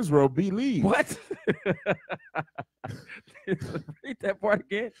children of Israel believe. What? Read that part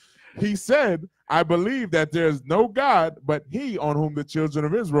again. He said, I believe that there is no God but he on whom the children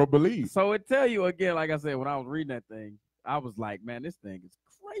of Israel believe. So it tell you again, like I said, when I was reading that thing, I was like, man, this thing is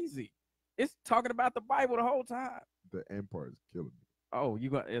crazy. It's talking about the Bible the whole time. The end part is killing me. Oh, you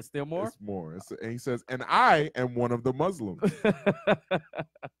got it's still more? It's more. And he says, and I am one of the Muslims.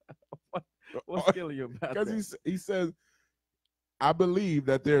 What's killing you about that? Because he says, I believe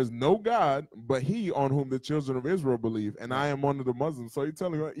that there is no God but he on whom the children of Israel believe, and I am one of the Muslims. So he's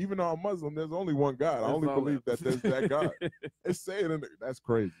telling you, even though I'm Muslim, there's only one God. I only believe that there's that God. It's saying in there. That's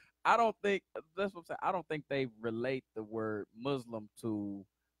crazy. I don't think that's what I'm saying. I don't think they relate the word Muslim to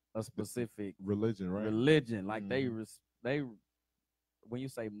a specific religion, right? Religion, like they when you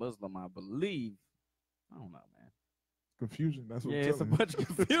say Muslim, I believe. I don't know, man. Confusion. That's what. Yeah, I'm it's a telling bunch you.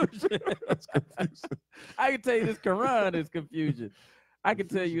 of confusion. That's confusion. I can tell you this Quran is confusion. I can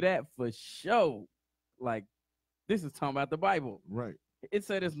tell you that for sure. Like this is talking about the Bible, right? It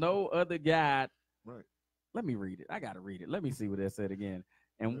said there's no other God. Right. Let me read it. I gotta read it. Let me see what that said again.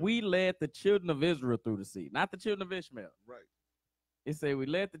 And we led the children of Israel through the sea, not the children of Ishmael. Right. It said we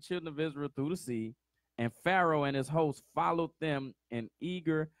led the children of Israel through the sea, and Pharaoh and his hosts followed them in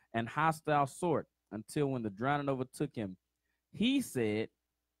eager and hostile sort until when the drowning overtook him. He said,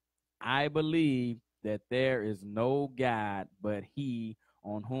 I believe that there is no God but he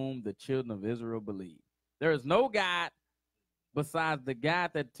on whom the children of Israel believe. There is no God besides the God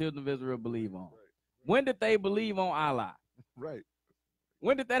that the children of Israel believe on. Right. When did they believe on Allah? Right.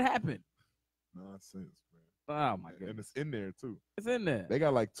 When did that happen? Nonsense, man. Oh, my goodness. And it's in there, too. It's in there. They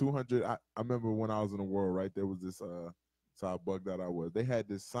got like 200. I remember when I was in the world, right? There was this, so how bugged out I was. They had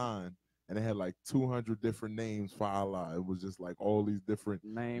this sign, and it had like 200 different names for Allah. It was just like all these different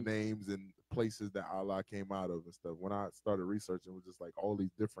names and places that Allah came out of and stuff. When I started researching, it was just like all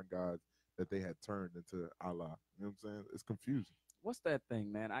these different gods that they had turned into Allah. You know what I'm saying? It's confusing. What's that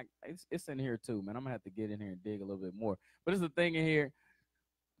thing, man? It's in here, too, man. I'm going to have to get in here and dig a little bit more. But there's a thing in here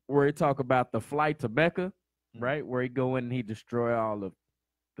where he talk about the flight to Mecca, right? Where he go in and he destroy all of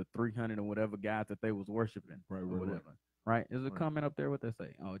the 300 or whatever guys that they was worshiping, or whatever. Right? Is it comment up there? What they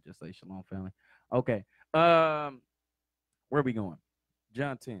say? Oh, it just say Shalom family. Okay. Where are we going?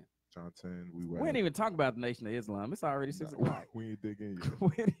 John 10. John 10. We ain't even talk about the Nation of Islam. It's already 6 o'clock. We ain't digging yet.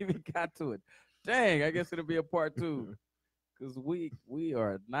 We ain't even got to it. Dang, I guess it'll be a part 2. Because we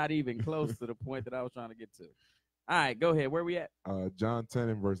are not even close to the point that I was trying to get to. All right, go ahead. Where we at? John 10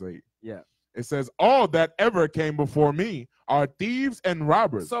 and verse 8. Yeah. It says, all that ever came before me are thieves and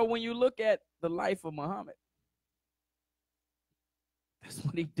robbers. So when you look at the life of Muhammad, that's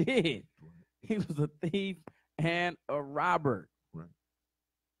what he did. He was a thief and a robber. Right.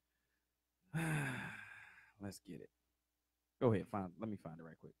 Let's get it. Go ahead. Let me find it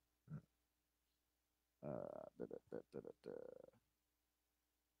right quick.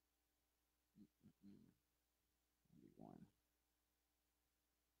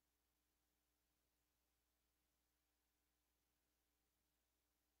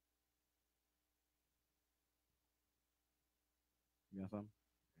 You got something?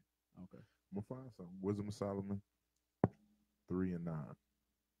 Okay. I'm gonna find something. Wisdom of Solomon 3 and 9.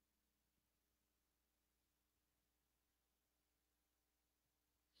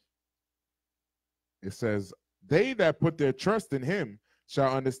 It says, they that put their trust in him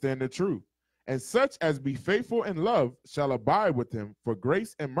shall understand the truth, and such as be faithful in love shall abide with him, for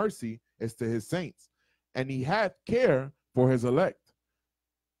grace and mercy It's to his saints. And he had care for his elect.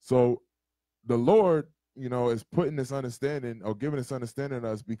 So the Lord, is putting this understanding or giving this understanding to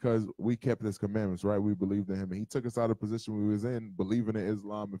us because we kept his commandments, right? We believed in him. And he took us out of the position we was in, believing in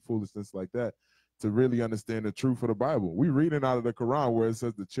Islam and foolishness like that, to really understand the truth of the Bible. We reading out of the Quran where it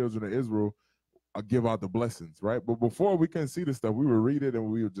says the children of Israel give out the blessings, right? But before we couldn't see this stuff, we would read it and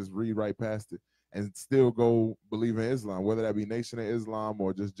we would just read right past it and still go believe in Islam, whether that be Nation of Islam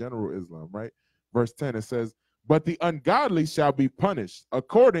or just general Islam, right? Verse 10, it says, but the ungodly shall be punished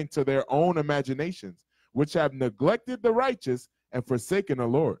according to their own imaginations, which have neglected the righteous and forsaken the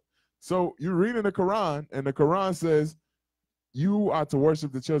Lord. So you're reading the Quran, and the Quran says you are to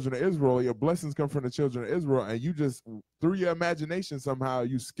worship the children of Israel. Your blessings come from the children of Israel, and you just, through your imagination, somehow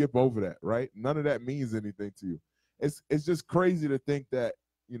you skip over that, right? None of that means anything to you. It's just crazy to think that,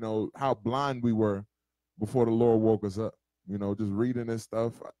 how blind we were before the Lord woke us up. Just reading this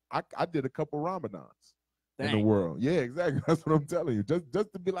stuff. I did a couple Ramadans in the world. Yeah, exactly. That's what I'm telling you.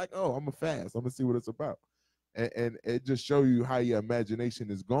 Just to be like, oh, I'm gonna fast. I'm gonna see what it's about, and it just show you how your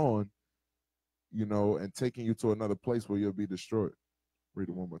imagination is gone, and taking you to another place where you'll be destroyed. Read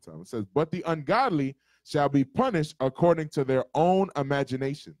it one more time. It says, but the ungodly shall be punished according to their own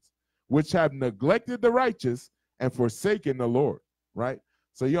imaginations, which have neglected the righteous and forsaken the Lord, right?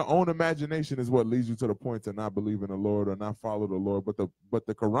 So your own imagination is what leads you to the point to not believe in the Lord or not follow the Lord. But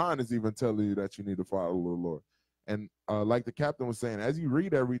the Quran is even telling you that you need to follow the Lord. And like the captain was saying, as you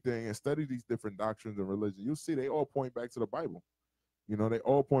read everything and study these different doctrines and religion, you'll see they all point back to the Bible. They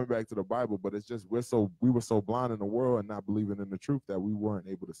all point back to the Bible, but it's just we were so blind in the world and not believing in the truth that we weren't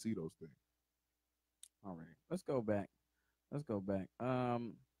able to see those things. All right, let's go back. Let's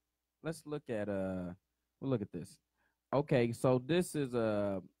look at we'll look at this. Okay, so this is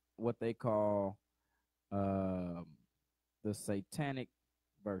what they call the satanic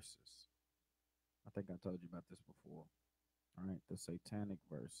verses. I think I told you about this before. All right, the satanic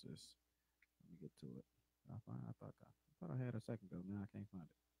verses. Let me get to it. I thought I had a second ago. Now I can't find it.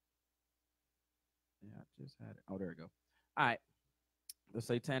 Yeah, I just had it. Oh, there we go. All right, the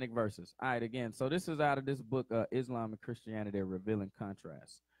satanic verses. All right, again. So this is out of this book, Islam and Christianity: A Revealing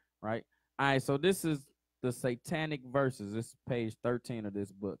Contrast. Right. All right. So this is the satanic verses. This is page 13 of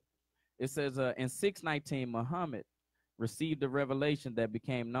this book. It says, in 619, Muhammad received a revelation that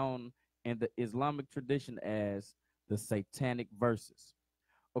became known in the Islamic tradition as the satanic verses.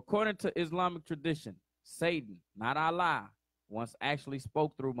 According to Islamic tradition, Satan, not Allah, once actually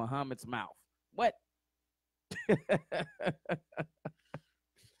spoke through Muhammad's mouth. What? Did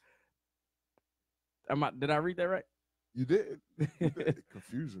I read that right? You did.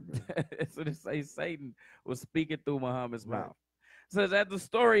 Confusion, man. So they say Satan was speaking through Muhammad's mouth. It says, as the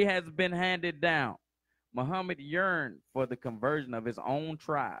story has been handed down, Muhammad yearned for the conversion of his own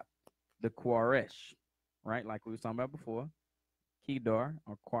tribe, the Quraysh, right? Like we were talking about before, Kedar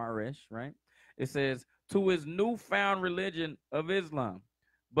or Quraysh, right? It says, to his newfound religion of Islam.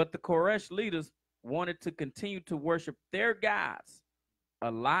 But the Quraysh leaders wanted to continue to worship their gods,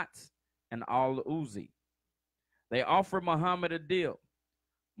 Allat and Al-Uzi. They offered Muhammad a deal.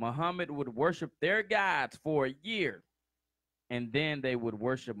 Muhammad would worship their gods for a year, and then they would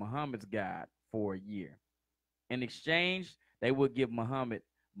worship Muhammad's God for a year. In exchange, they would give Muhammad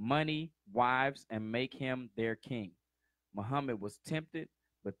money, wives, and make him their king. Muhammad was tempted,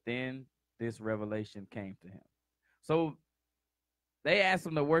 but then this revelation came to him. So they asked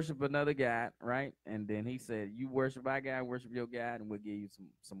him to worship another God, right? And then he said, you worship our God, worship your God, and we'll give you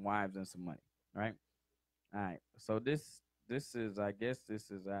some wives and some money, right? All right. So this is, I guess this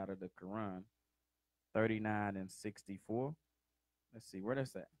is out of the Quran, 39 and 64. Let's see, where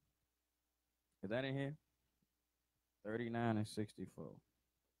that's at. Is that in here? 39 and 64.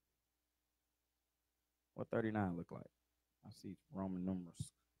 What 39 look like? I see Roman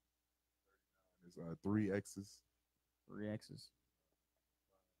numerals. It's 3 X's. 3 X's.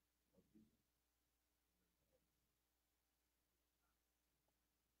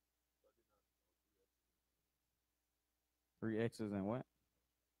 Three X's and what?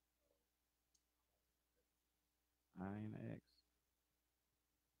 I and X.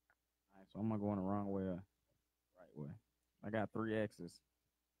 All right, so I'm gonna go in the wrong way or right way. I got 3 X's.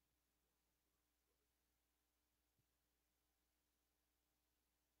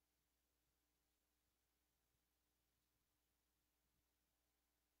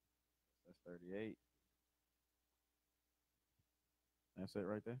 That's 38. That's it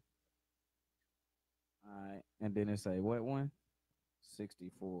right there. All right, and then it say what one?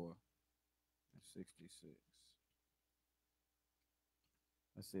 64 and 66.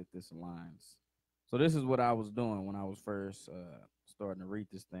 Let's see if this aligns. So this is what I was doing when I was first starting to read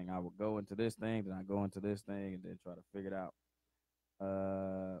this thing. I would go into this thing, then I go into this thing, and then try to figure it out.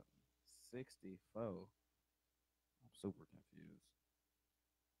 64. I'm super confused.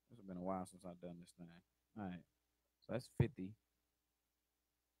 It's been a while since I've done this thing. All right. So that's 50.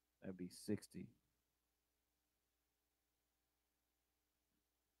 That'd be 60.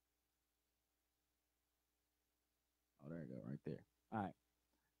 Oh, there you go, right there. All right.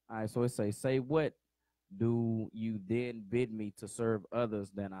 All right. So it say what do you then bid me to serve others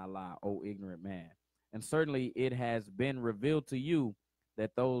than Allah, O ignorant man? And certainly it has been revealed to you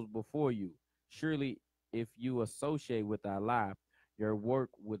that those before you, surely if you associate with Allah, your work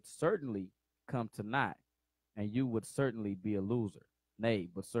would certainly come to naught, and you would certainly be a loser. Nay,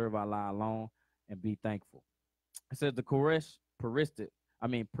 but serve Allah alone and be thankful. It says the Quraysh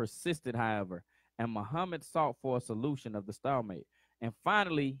persisted, however, and Muhammad sought for a solution of the stalemate. And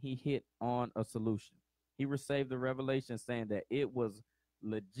finally, he hit on a solution. He received the revelation saying that it was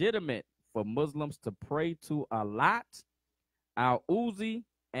legitimate for Muslims to pray to Allat, Al-Uzi,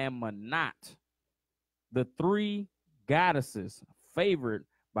 and Manat, the three goddesses favored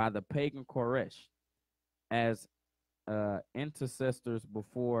by the pagan Quraysh as intercessors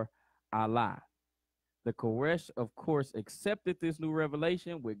before Allah. The Quraysh, of course, accepted this new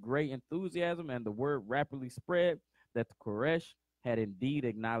revelation with great enthusiasm, and the word rapidly spread that the Quraysh had indeed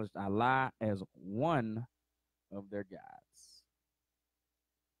acknowledged Allah as one of their gods.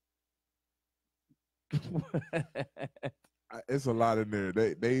 It's a lot in there.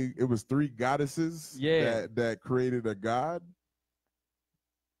 It was three goddesses that created a god.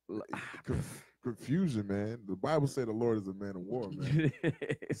 Confusion, man. The Bible said the Lord is a man of war, man.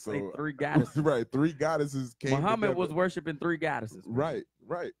 So like three goddesses. Right, three goddesses came Muhammad together. was worshiping three goddesses. Man.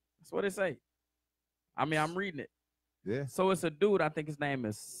 Right. That's what it say. I mean, I'm reading it. Yeah. So it's a dude, I think his name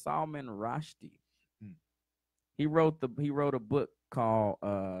is Salman Rushdie. He wrote a book called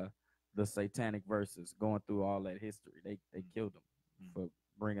The Satanic Verses, going through all that history. They killed him for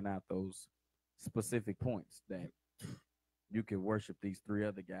bringing out those specific points that you can worship these three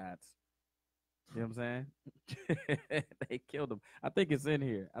other gods. You know what I'm saying? They killed him. I think it's in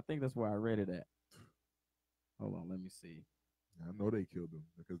here. I think that's where I read it at. Hold on, let me see. I know they killed him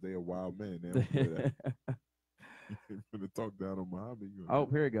because they a wild man. They don't do that. You're gonna talk down on Muhammad. Oh,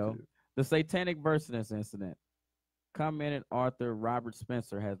 here we go. The Satanic Verses incident. Commented author Robert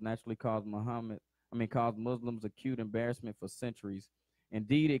Spencer has naturally caused Muslims acute embarrassment for centuries.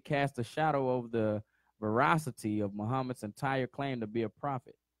 Indeed, it cast a shadow over the veracity of Muhammad's entire claim to be a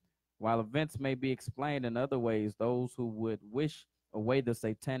prophet. While events may be explained in other ways, those who would wish away the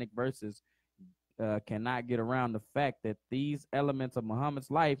Satanic Verses cannot get around the fact that these elements of Muhammad's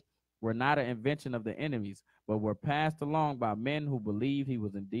life were not an invention of the enemies, but were passed along by men who believed he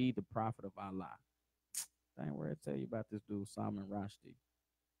was indeed the prophet of Allah. Dang, where I tell you about this dude, Salman Rushdie.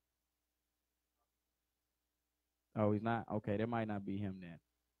 Oh, he's not? Okay, that might not be him then.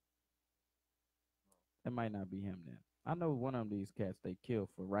 That might not be him then. I know one of these cats they killed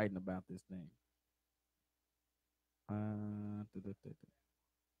for writing about this thing.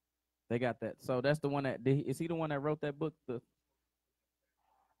 They got that. So that's the one is he the one that wrote that book? The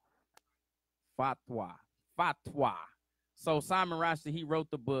Fatwa. So Salman Rushdie, he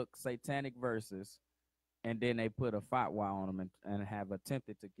wrote the book Satanic Verses, and then they put a fatwa on him and have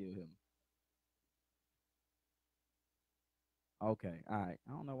attempted to kill him. Okay, all right.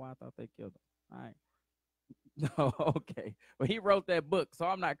 I don't know why I thought they killed him. All right. No, okay. Well, he wrote that book, so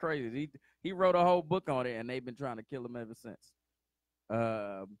I'm not crazy. He wrote a whole book on it, and they've been trying to kill him ever since.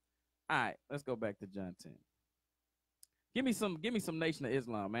 All right, let's go back to John 10. Give me some Nation of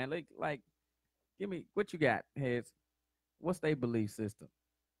Islam, man. Like, give me what you got, heads. What's their belief system?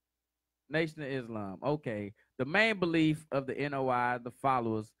 Nation of Islam. Okay. The main belief of the NOI, the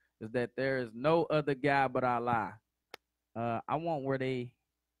followers, is that there is no other God but Allah. I want where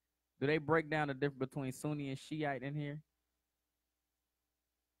do they break down the difference between Sunni and Shiite in here?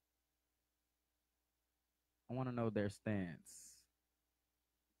 I want to know their stance.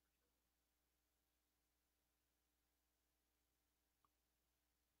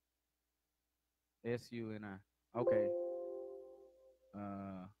 SUNI. Okay.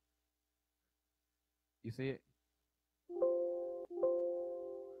 You see it?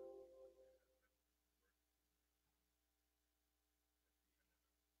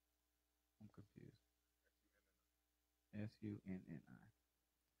 I'm confused. SUNNI.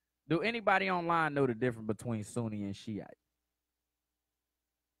 Do anybody online know the difference between Sunni and Shiite?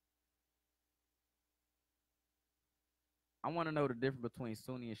 I want to know the difference between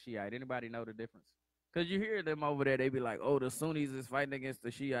Sunni and Shiite. Anybody know the difference? Because you hear them over there, they be like, oh, the Sunnis is fighting against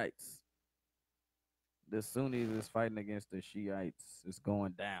the Shiites. the Sunnis is fighting against the Shiites. It's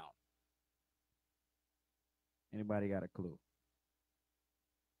going down. Anybody got a clue?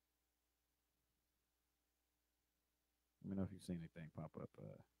 Let me know if you've seen anything pop up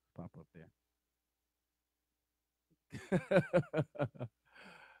there.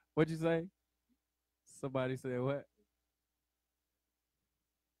 What'd you say? Somebody said what?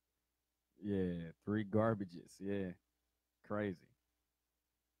 Yeah, 3 garbages. Yeah, crazy.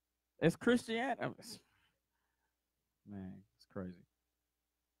 It's Christianity. Man, it's crazy.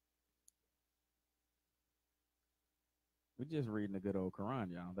 We're just reading the good old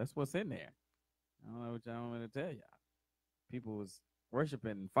Quran, y'all. That's what's in there. I don't know what y'all want me to tell y'all. People was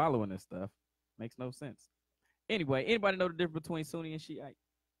worshiping and following this stuff. Makes no sense. Anyway, anybody know the difference between Sunni and Shiite?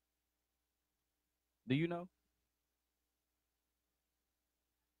 Do you know?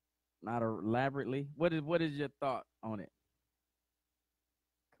 Not elaborately. What is your thought on it?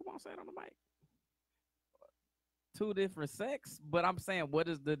 Come on, say it on the mic. 2 different sects, but I'm saying,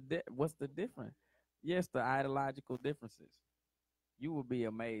 what's the difference? Yes, the ideological differences. You will be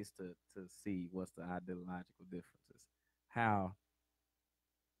amazed to see what's the ideological differences. How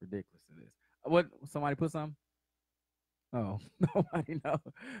ridiculous it is. What, somebody put something? Oh, nobody know.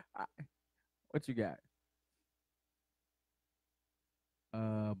 What you got?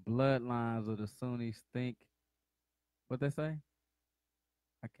 Bloodlines of the Sunnis think. What they say?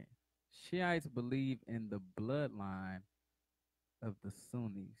 I can't. Shiites believe in the bloodline of the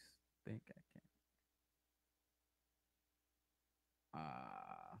Sunnis. Think I can.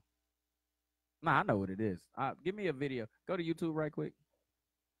 Nah, I know what it is. Give me a video. Go to YouTube right quick.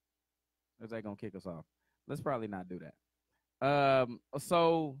 Or is that gonna kick us off? Let's probably not do that.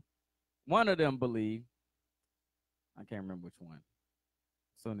 So one of them believe, I can't remember which one,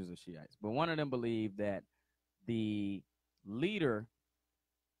 Sunnis or Shiites, but one of them believe that the leader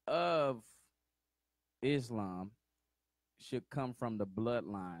of Islam should come from the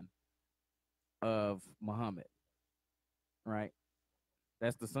bloodline of Muhammad, right?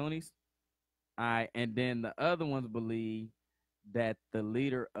 That's the Sunnis. All right, and then the other ones believe that the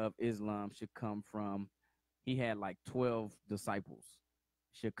leader of Islam should come from, he had like 12 disciples,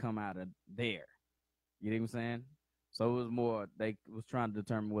 should come out of there. You know what I'm saying? So it was more, they was trying to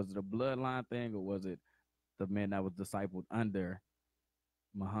determine, was it a bloodline thing or was it the men that was discipled under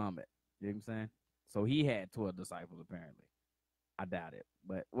Muhammad? You know what I'm saying? So he had 12 disciples apparently. I doubt it,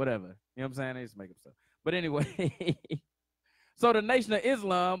 but whatever. You know what I'm saying? They just make up stuff. But anyway, so the Nation of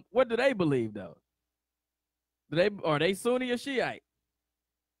Islam, what do they believe though? Are they Sunni or Shiite?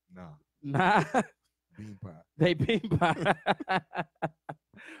 Nah. Nah. Bean pie. They bean pie.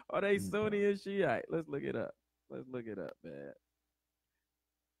 Are they Sunni or Shiite? Let's look it up. Man.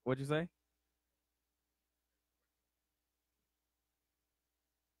 What'd you say?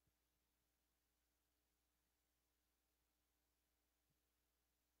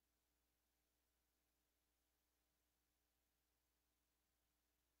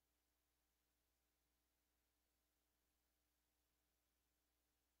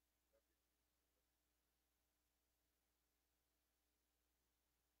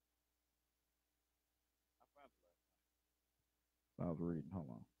 I was reading. Hold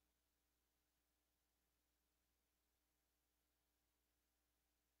on.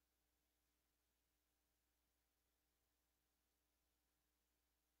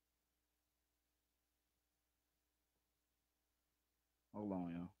 Hold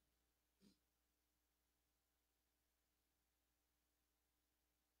on, y'all.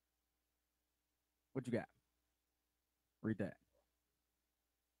 What you got? Read that.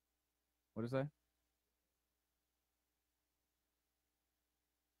 What did it say?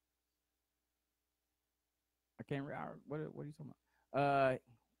 I can't read. What are you talking about?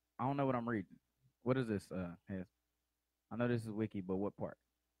 I don't know what I'm reading. What is this? Has? I know this is wiki, but what part?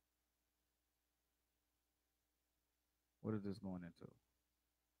 What is this going into?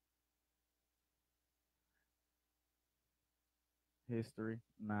 History?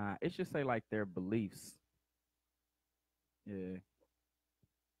 Nah, it should say like their beliefs. Yeah.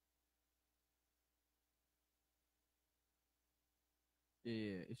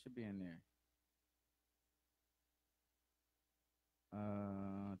 Yeah, it should be in there.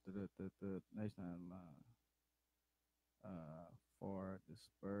 The nation for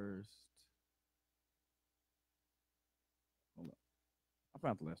dispersed. Hold on. I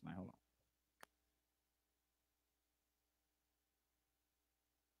found it last night. Hold on.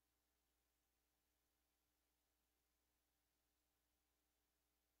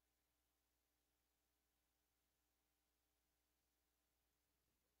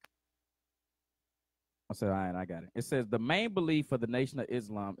 I said, all right, I got it. It says the main belief for the Nation of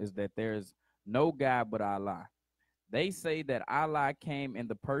Islam is that there is no God but Allah. They say that Allah came in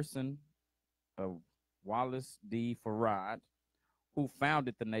the person of Wallace D. Farad, who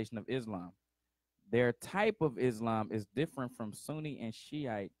founded the Nation of Islam. Their type of Islam is different from Sunni and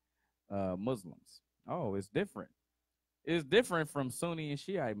Shiite Muslims. Oh, it's different. It's different from Sunni and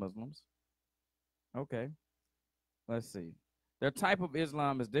Shiite Muslims. Okay, let's see. Their type of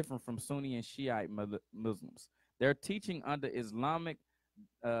Islam is different from Sunni and Shiite Muslims. Their teaching under Islamic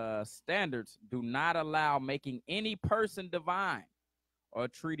standards do not allow making any person divine or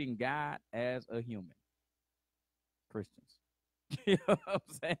treating God as a human. Christians. You know what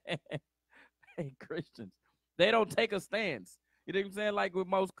I'm saying? Hey, Christians. They don't take a stance. You know what I'm saying? Like with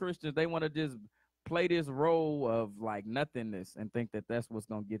most Christians, they want to just play this role of like nothingness and think that that's what's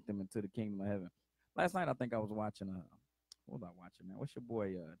going to get them into the kingdom of heaven. Last night, I think I was watching, what was I watching, man? What's your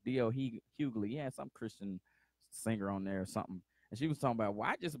boy, D.L. Hughley? He had some Christian singer on there or something. And she was talking about, well,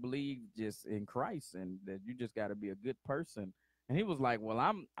 I just believe just in Christ and that you just got to be a good person. And he was like, well,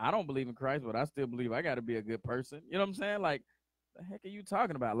 I don't believe in Christ, but I still believe I got to be a good person. You know what I'm saying? Like, the heck are you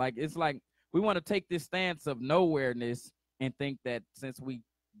talking about? Like, it's like we want to take this stance of nowhereness and think that since we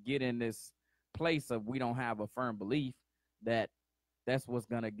get in this place of we don't have a firm belief that that's what's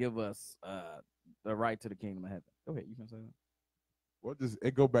going to give us the right to the kingdom of heaven. Go ahead. You can say that. Well,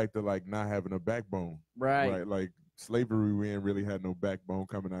 it go back to like not having a backbone. Right. Like slavery, we ain't really had no backbone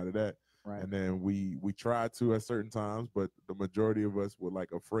coming out of that. Right. And then we tried to at certain times, but the majority of us were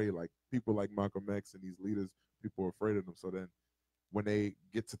like afraid, like people like Malcolm X and these leaders, people are afraid of them. So then when they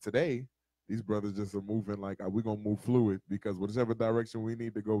get to today, these brothers just are moving like, we're going to move fluid because whichever direction we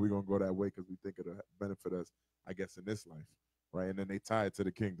need to go, we're going to go that way because we think it'll benefit us, I guess, in this life. Right. And then they tie it to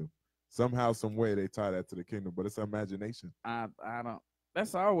the kingdom. Somehow, some way they tie that to the kingdom, but it's imagination. I don't.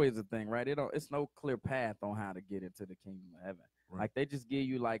 That's always a thing, right? It's no clear path on how to get into the kingdom of heaven. Right. Like they just give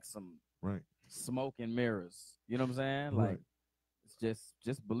you like some smoke and mirrors. You know what I'm saying? Like it's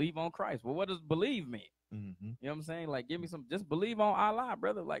just believe on Christ. Well, what does believe mean? Mm-hmm. You know what I'm saying? Like give me some. Just believe on Allah,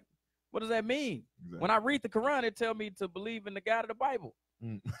 brother. Like what does that mean? Exactly. When I read the Quran, it tell me to believe in the God of the Bible.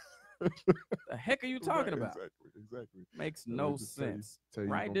 The heck are you talking about? Exactly. Makes no sense.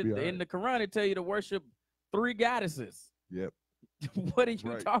 Right? In the Quran, it tell you to worship 3 goddesses. Yep. What are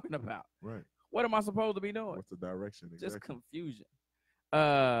you talking about? Right. What am I supposed to be doing? What's the direction? Exactly. Just confusion.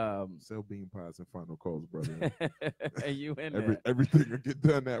 Sell bean pies and final calls, brother. And you in there. Everything will get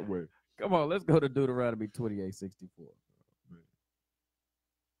done that way. Come on, let's go to Deuteronomy 28:64.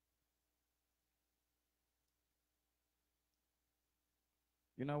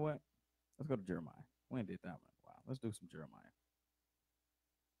 You know what? Let's go to Jeremiah. We ain't did that one in a while. Let's do some Jeremiah.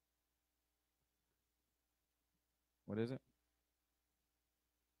 What is it?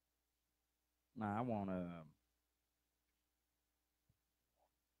 Nah, I want a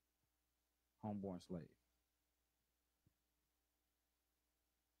homeborn slave.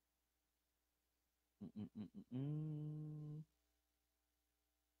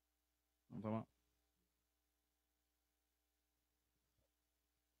 I'm talking about.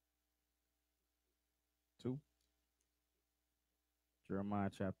 Jeremiah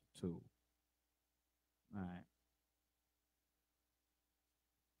chapter 2. All right.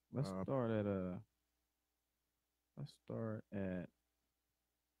 Let's start at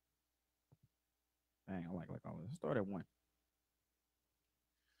dang, I like all this. Let's start at 1.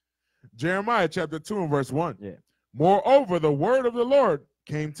 Jeremiah chapter 2 and verse 1. Yeah. Moreover, the word of the Lord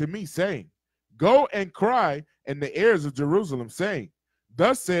came to me, saying, Go and cry in the ears of Jerusalem, saying,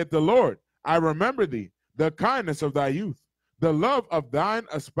 Thus saith the Lord, I remember thee, the kindness of thy youth, the love of thine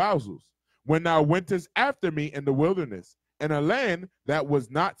espousals, when thou wentest after me in the wilderness, in a land that was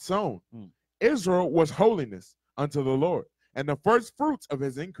not sown. Israel was holiness unto the Lord, and the first fruits of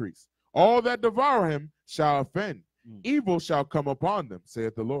his increase. All that devour him shall offend. Evil shall come upon them,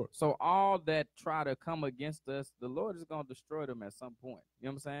 saith the Lord. So all that try to come against us, the Lord is going to destroy them at some point. You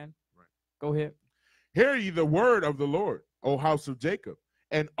know what I'm saying? Right. Go ahead. Hear ye the word of the Lord, O house of Jacob,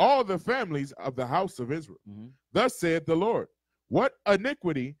 and all the families of the house of Israel. Thus saith the Lord, what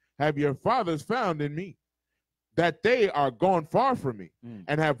iniquity have your fathers found in me, that they are gone far from me,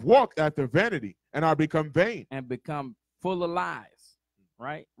 and have walked after vanity, and are become vain. And become full of lies.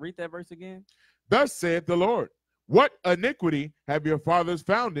 Right? Read that verse again. Thus saith the Lord, what iniquity have your fathers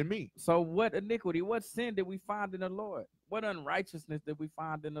found in me? So what iniquity, what sin did we find in the Lord? What unrighteousness did we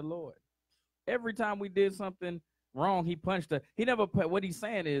find in the Lord? Every time we did something wrong, he punished us. What he's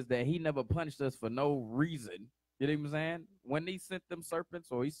saying is that he never punished us for no reason. You know what I'm saying? When he sent them serpents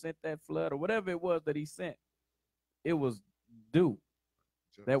or he sent that flood or whatever it was that he sent, it was due.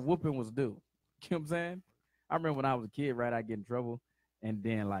 That whooping was due. You know what I'm saying? I remember when I was a kid, right, I'd get in trouble. And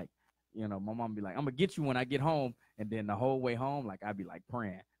then, like, you know, my mom be like, I'm gonna get you when I get home. And then the whole way home, like I'd be like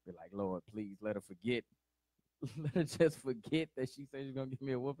praying, be like, Lord, please let her forget. Let her just forget that she said she's gonna give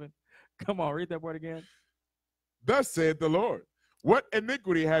me a whooping. Come on, read that part again. Thus saith the Lord, what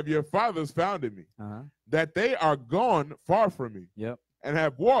iniquity have your fathers found in me, that they are gone far from me, Yep. and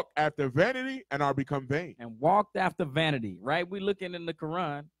have walked after vanity and are become vain. And walked after vanity, right? We looking in the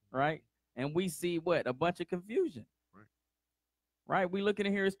Quran, right? And we see what? A bunch of confusion. Right? We looking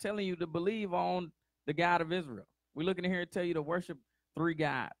in here, it's telling you to believe on the God of Israel. We looking in here, tell you to worship 3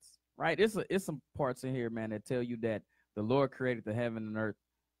 gods. Right? It's some parts in here, man, that tell you that the Lord created the heaven and earth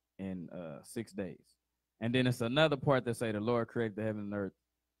in 6 days. And then it's another part that say the Lord created the heaven and earth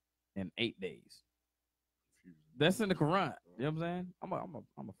in 8 days. That's in the Quran. You know what I'm saying? I'm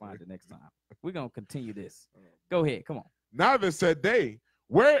gonna find it next time. We're gonna continue this. Go ahead. Come on. Neither said they,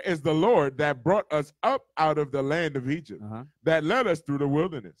 where is the Lord that brought us up out of the land of Egypt, that led us through the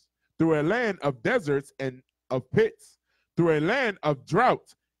wilderness, through a land of deserts and of pits, through a land of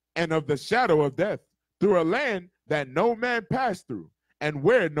drought and of the shadow of death, through a land that no man passed through, and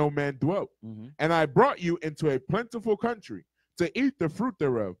where no man dwelt. And I brought you into a plentiful country to eat the fruit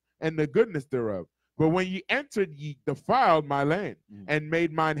thereof and the goodness thereof. But when ye entered, ye defiled my land and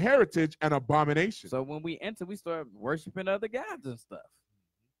made mine heritage an abomination. So when we enter, we start worshiping other gods and stuff.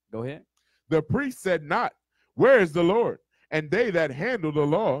 Go ahead. The priest said not, where is the Lord? And they that handle the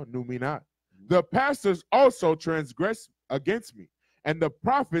law knew me not. The pastors also transgressed against me, and the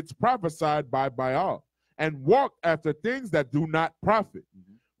prophets prophesied by Baal, and walked after things that do not profit.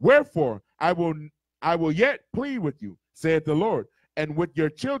 Wherefore I will yet plead with you, saith the Lord, and with your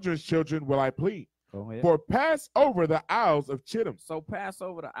children's children will I plead. For pass over the Isles of Chittim. So pass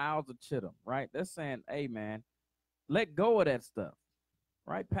over the Isles of Chittim, right? They're saying, hey, man, let go of that stuff,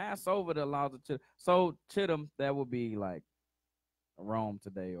 right? Pass over the Isles of Chittim. So Chittim, that would be like Rome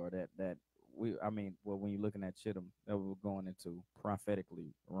today, or when you're looking at Chittim, that we're going into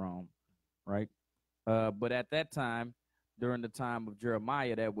prophetically Rome, right? But at that time, during the time of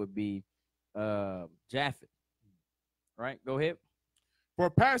Jeremiah, that would be Japhet, right? Go ahead. For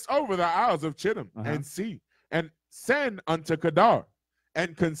pass over the Isles of Chittim and see, and send unto Kedar,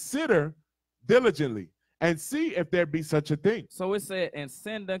 and consider diligently, and see if there be such a thing. So it said, and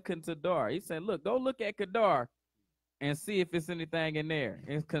send unto Kedar. He said, look, go look at Kedar and see if it's anything in there,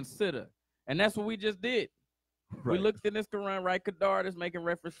 and consider. And that's what we just did. Right. We looked in this Quran, right? Kedar is making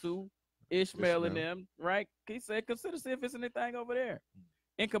reference to Ishmael and them, right? He said, consider, see if it's anything over there.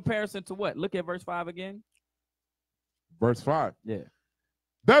 In comparison to what? Look at verse 5 again. Verse 5. Yeah.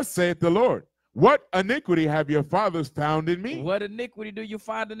 Thus saith the Lord, what iniquity have your fathers found in me? What iniquity do you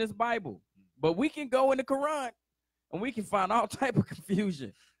find in this Bible? But we can go in the Quran and we can find all type of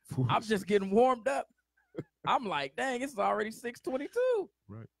confusion. I'm just getting warmed up. I'm like, dang, it's already 6:22.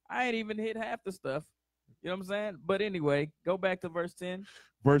 Right. I ain't even hit half the stuff. You know what I'm saying? But anyway, go back to verse 10.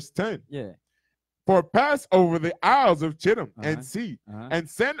 Verse 10. Yeah. For pass over the Isles of Chittim and see, and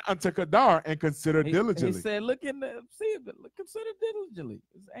send unto Kedar and consider diligently. He said, look in the, see, consider diligently.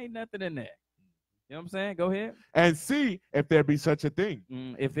 There ain't nothing in there. You know what I'm saying? Go ahead. And see if there be such a thing.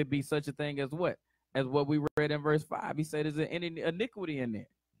 If it be such a thing as what? As what we read in verse 5. He said, is there any iniquity in there?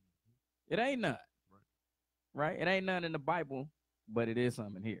 It ain't none. Right? It ain't none in the Bible, but it is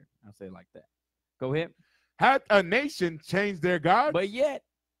something here. I'll say it like that. Go ahead. Hath a nation changed their gods? But yet,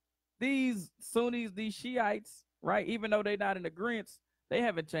 these Sunnis, these Shiites, right, even though they're not in agreement, they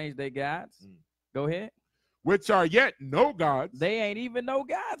haven't changed their gods. Go ahead. Which are yet no gods. They ain't even no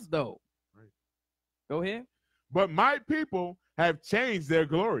gods, though. Right. Go ahead. But my people have changed their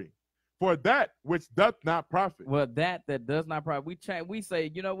glory for that which doth not profit. Well, that does not profit. We say,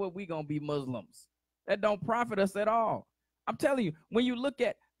 you know what, we going to be Muslims. That don't profit us at all. I'm telling you, when you look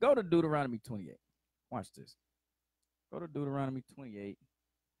at, go to Deuteronomy 28. Watch this. Go to Deuteronomy 28.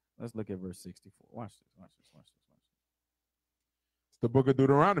 Let's look at verse 64. Watch this. It's the book of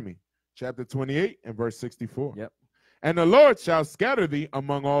Deuteronomy, chapter 28 and verse 64. Yep. And the Lord shall scatter thee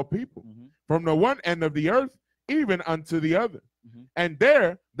among all people, from the one end of the earth even unto the other. And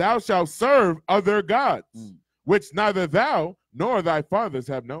there thou shalt serve other gods, which neither thou nor thy fathers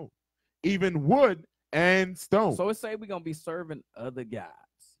have known, even wood and stone. So it say we're going to be serving other gods,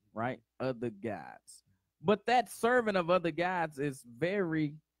 right? Other gods. But that serving of other gods is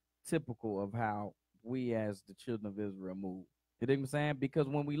very typical of how we as the children of Israel move. You know what I'm saying? Because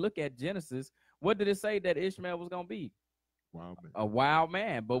when we look at Genesis, what did it say that Ishmael was going to be? Wild man. A wild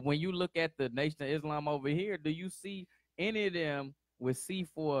man. But when you look at the Nation of Islam over here, do you see any of them with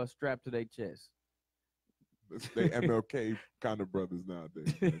C4 strapped to their chest? They MLK kind of brothers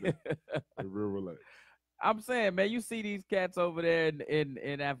nowadays. They're real relaxed. I'm saying, man, you see these cats over there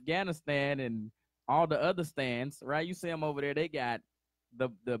in Afghanistan and all the other stands, right? You see them over there. They got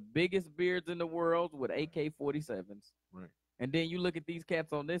the biggest beards in the world with AK-47s. Right. And then you look at these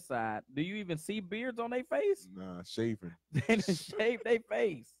cats on this side. Do you even see beards on their face? Nah, shaving. They done shave their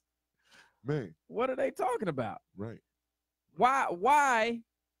face. Man. What are they talking about? Right. Why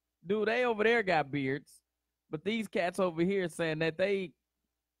do they over there got beards, but these cats over here saying that they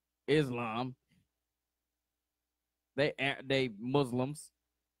Islam, they Muslims,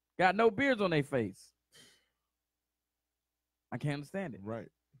 got no beards on their face? I can't understand it. Right.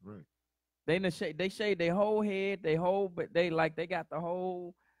 Right. They shave their whole head, but they got the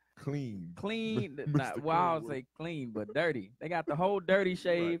whole clean. Not, well, I would say clean, but dirty. They got the whole dirty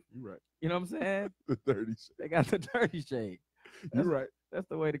shave. You're right. You know what I'm saying? The dirty shave. They got the dirty shave. You're right. That's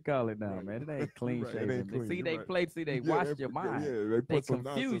the way to call it now, Right. man. It ain't clean Right. It shaving. ain't clean. See, You're they right. played. See, they washed your mind. Yeah, They some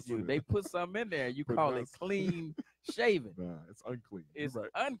confuse nonsense you. in They it. put something in there. You Put call it nonsense. clean shaving. Nah, it's unclean. It's You're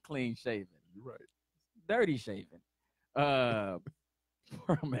right. unclean shaving. You're right. Dirty shaving. Where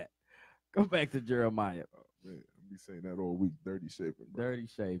I'm at. Go back to Jeremiah. Oh, man, I'll be saying that all week. Dirty shaving, bro. Dirty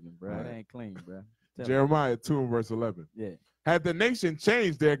shaving, bro. Right. It ain't clean, bro. Tell me. Jeremiah 2 and verse 11. Yeah. Had the nation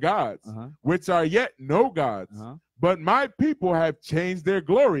changed their gods, Uh-huh. which are yet no gods, Uh-huh. but my people have changed their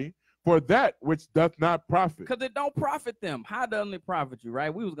glory for that which doth not profit. Because it don't profit them. How doesn't it profit you,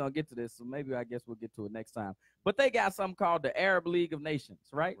 right? We was going to get to this, so maybe I guess we'll get to it next time. But they got something called the Arab League of Nations,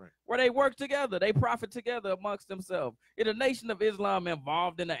 right? Where they work together. They profit together amongst themselves. Is a nation of Islam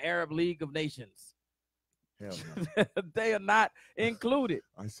involved in the Arab League of Nations? Hell no. They are not included.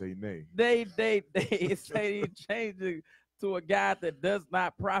 I say nay. They say they changed it to a God that does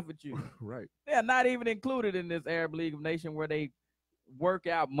not profit you. Right. They are not even included in this Arab League of Nations where they work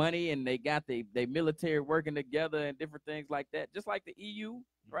out money and they got they military working together and different things like that. Just like the EU,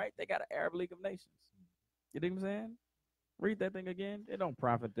 right? They got an Arab League of Nations. You know what I'm saying? Read that thing again. It don't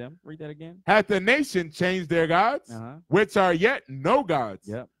profit them. Read that again. Hath the nation changed their gods, Uh-huh. which are yet no gods?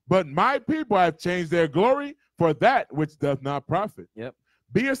 Yep. But my people have changed their glory for that which doth not profit. Yep.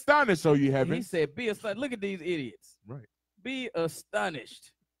 Be astonished, O ye He heavens. said, be astonished. Look at these idiots. Right. Be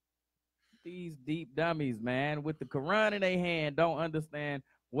astonished. These deep dummies, man, with the Quran in their hand, don't understand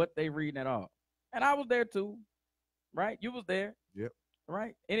what they reading at all. And I was there too, right? You was there. Yep.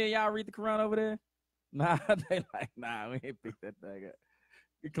 Right? Any of y'all read the Quran over there? Nah, they like, nah, we ain't picked that thing up.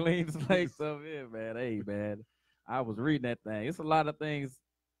 You clean slates over here, man. Hey, man, I was reading that thing. It's a lot of things,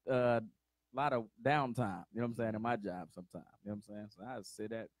 a lot of downtime, you know what I'm saying, in my job sometimes. You know what I'm saying? So I just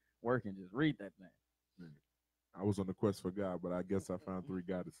sit at work and just read that thing. I was on the quest for God, but I guess I found 3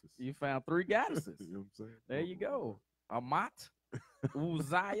 goddesses. You found 3 goddesses. You know what I'm saying? There you go. Amat,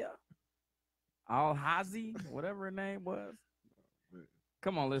 Uzziah, Al-Hazi, whatever her name was.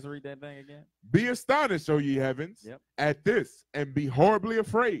 Come on, let's read that thing again. Be astonished, O ye heavens, Yep. at this, and be horribly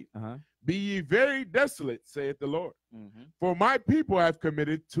afraid. Uh-huh. Be ye very desolate, saith the Lord. Mm-hmm. For my people have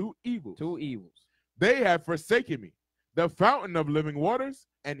committed 2 evils. 2 evils. They have forsaken me, the fountain of living waters,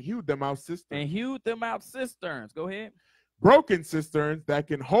 and hewed them out cisterns. And hewed them out cisterns. Go ahead. Broken cisterns that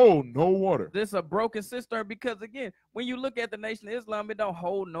can hold no water. This is a broken cistern because, again, when you look at the Nation of Islam, it don't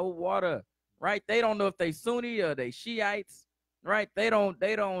hold no water, right? They don't know if they Sunni or they Shiites, right? They don't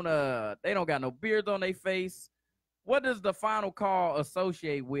got no beards on their face. What does the final call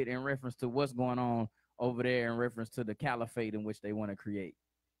associate with in reference to what's going on over there in reference to the caliphate in which they want to create?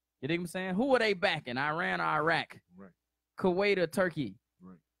 You know what I'm saying? Who are they backing? Iran or Iraq? Right. Kuwait or Turkey?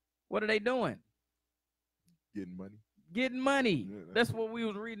 Right. What are they doing? Getting money. Getting money. Yeah, that's what we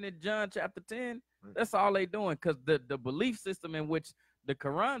was reading in John chapter 10. Right. That's all they doing, because the belief system in which the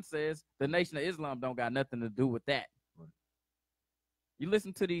Quran says the Nation of Islam don't got nothing to do with that. Right. You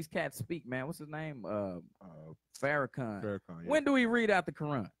listen to these cats speak, man. What's his name? Farrakhan. Farrakhan, yeah. When do we read out the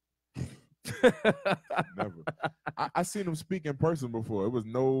Quran? Never. I seen him speak in person before. It was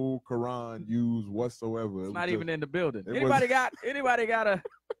no Quran used whatsoever. It's not even in the building. it Anybody was- got a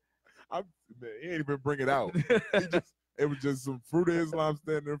Man, he ain't even bring it out. It was just some fruit of Islam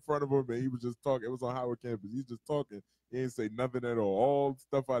standing in front of him, and he was just talking. It was on Howard campus. He's just talking. He ain't say nothing at all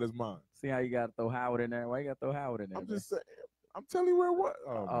stuff out his mind. See how you got to throw Howard in there? Why you got to throw Howard in there? I'm just saying. I'm telling you where it was.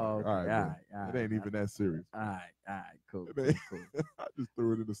 Oh, okay. all right, man. All It ain't even that serious. All right, cool. It ain't- cool. I just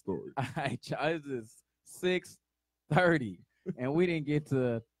threw it in the story. All right, y'all, it's 6:30, and we didn't get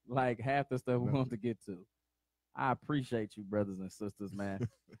to like half the stuff we No. wanted to get to. I appreciate you, brothers and sisters, man.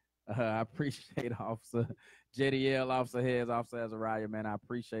 I appreciate Officer JDL, Officer Heads, Officer Azariah, man. I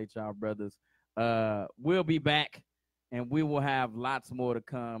appreciate y'all, brothers. We'll be back, and we will have lots more to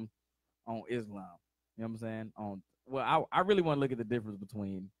come on Islam. You know what I'm saying? I really want to look at the difference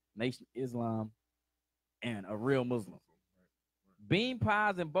between Nation Islam and a real Muslim. Bean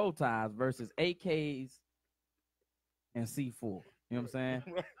pies and bow ties versus AKs and C4. You know what I'm saying?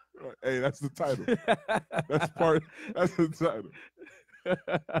 Right. Hey, that's the title. That's the title.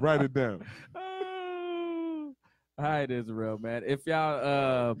 Write it down. Oh. All right, Israel, man. If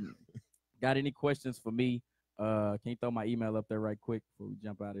y'all got any questions for me, can you throw my email up there right quick before we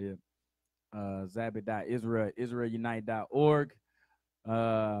jump out of here? Zabit.Israel, israelunite.org.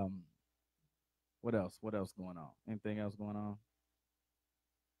 What else? What else going on? Anything else going on?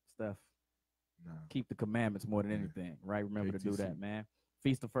 Steph? Nah. Keep the commandments more than anything, right? Remember to do KTC. that, man.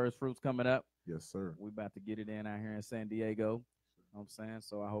 Feast of First Fruits coming up. Yes, sir. We about to get it in out here in San Diego. You know what I'm saying?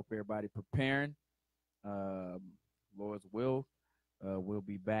 So I hope everybody preparing. Lord's will. We'll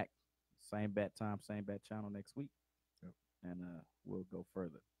be back. Same bat time, same bat channel next week. Yep. And we'll go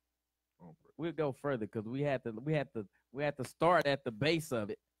further. Oh, We'll go further because we had to start at the base of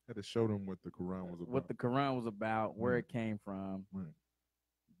it. had to show them what the Quran was about. What the Quran was about, where it came from. Right.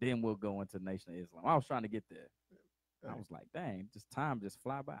 Then we'll go into Nation of Islam. I was trying to get there. I was like, dang, time just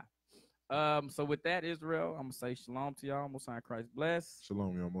fly by. So with that, Israel, I'm gonna say shalom to y'all. Most High Christ bless.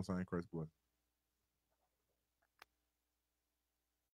 Shalom, y'all. Most High Christ bless.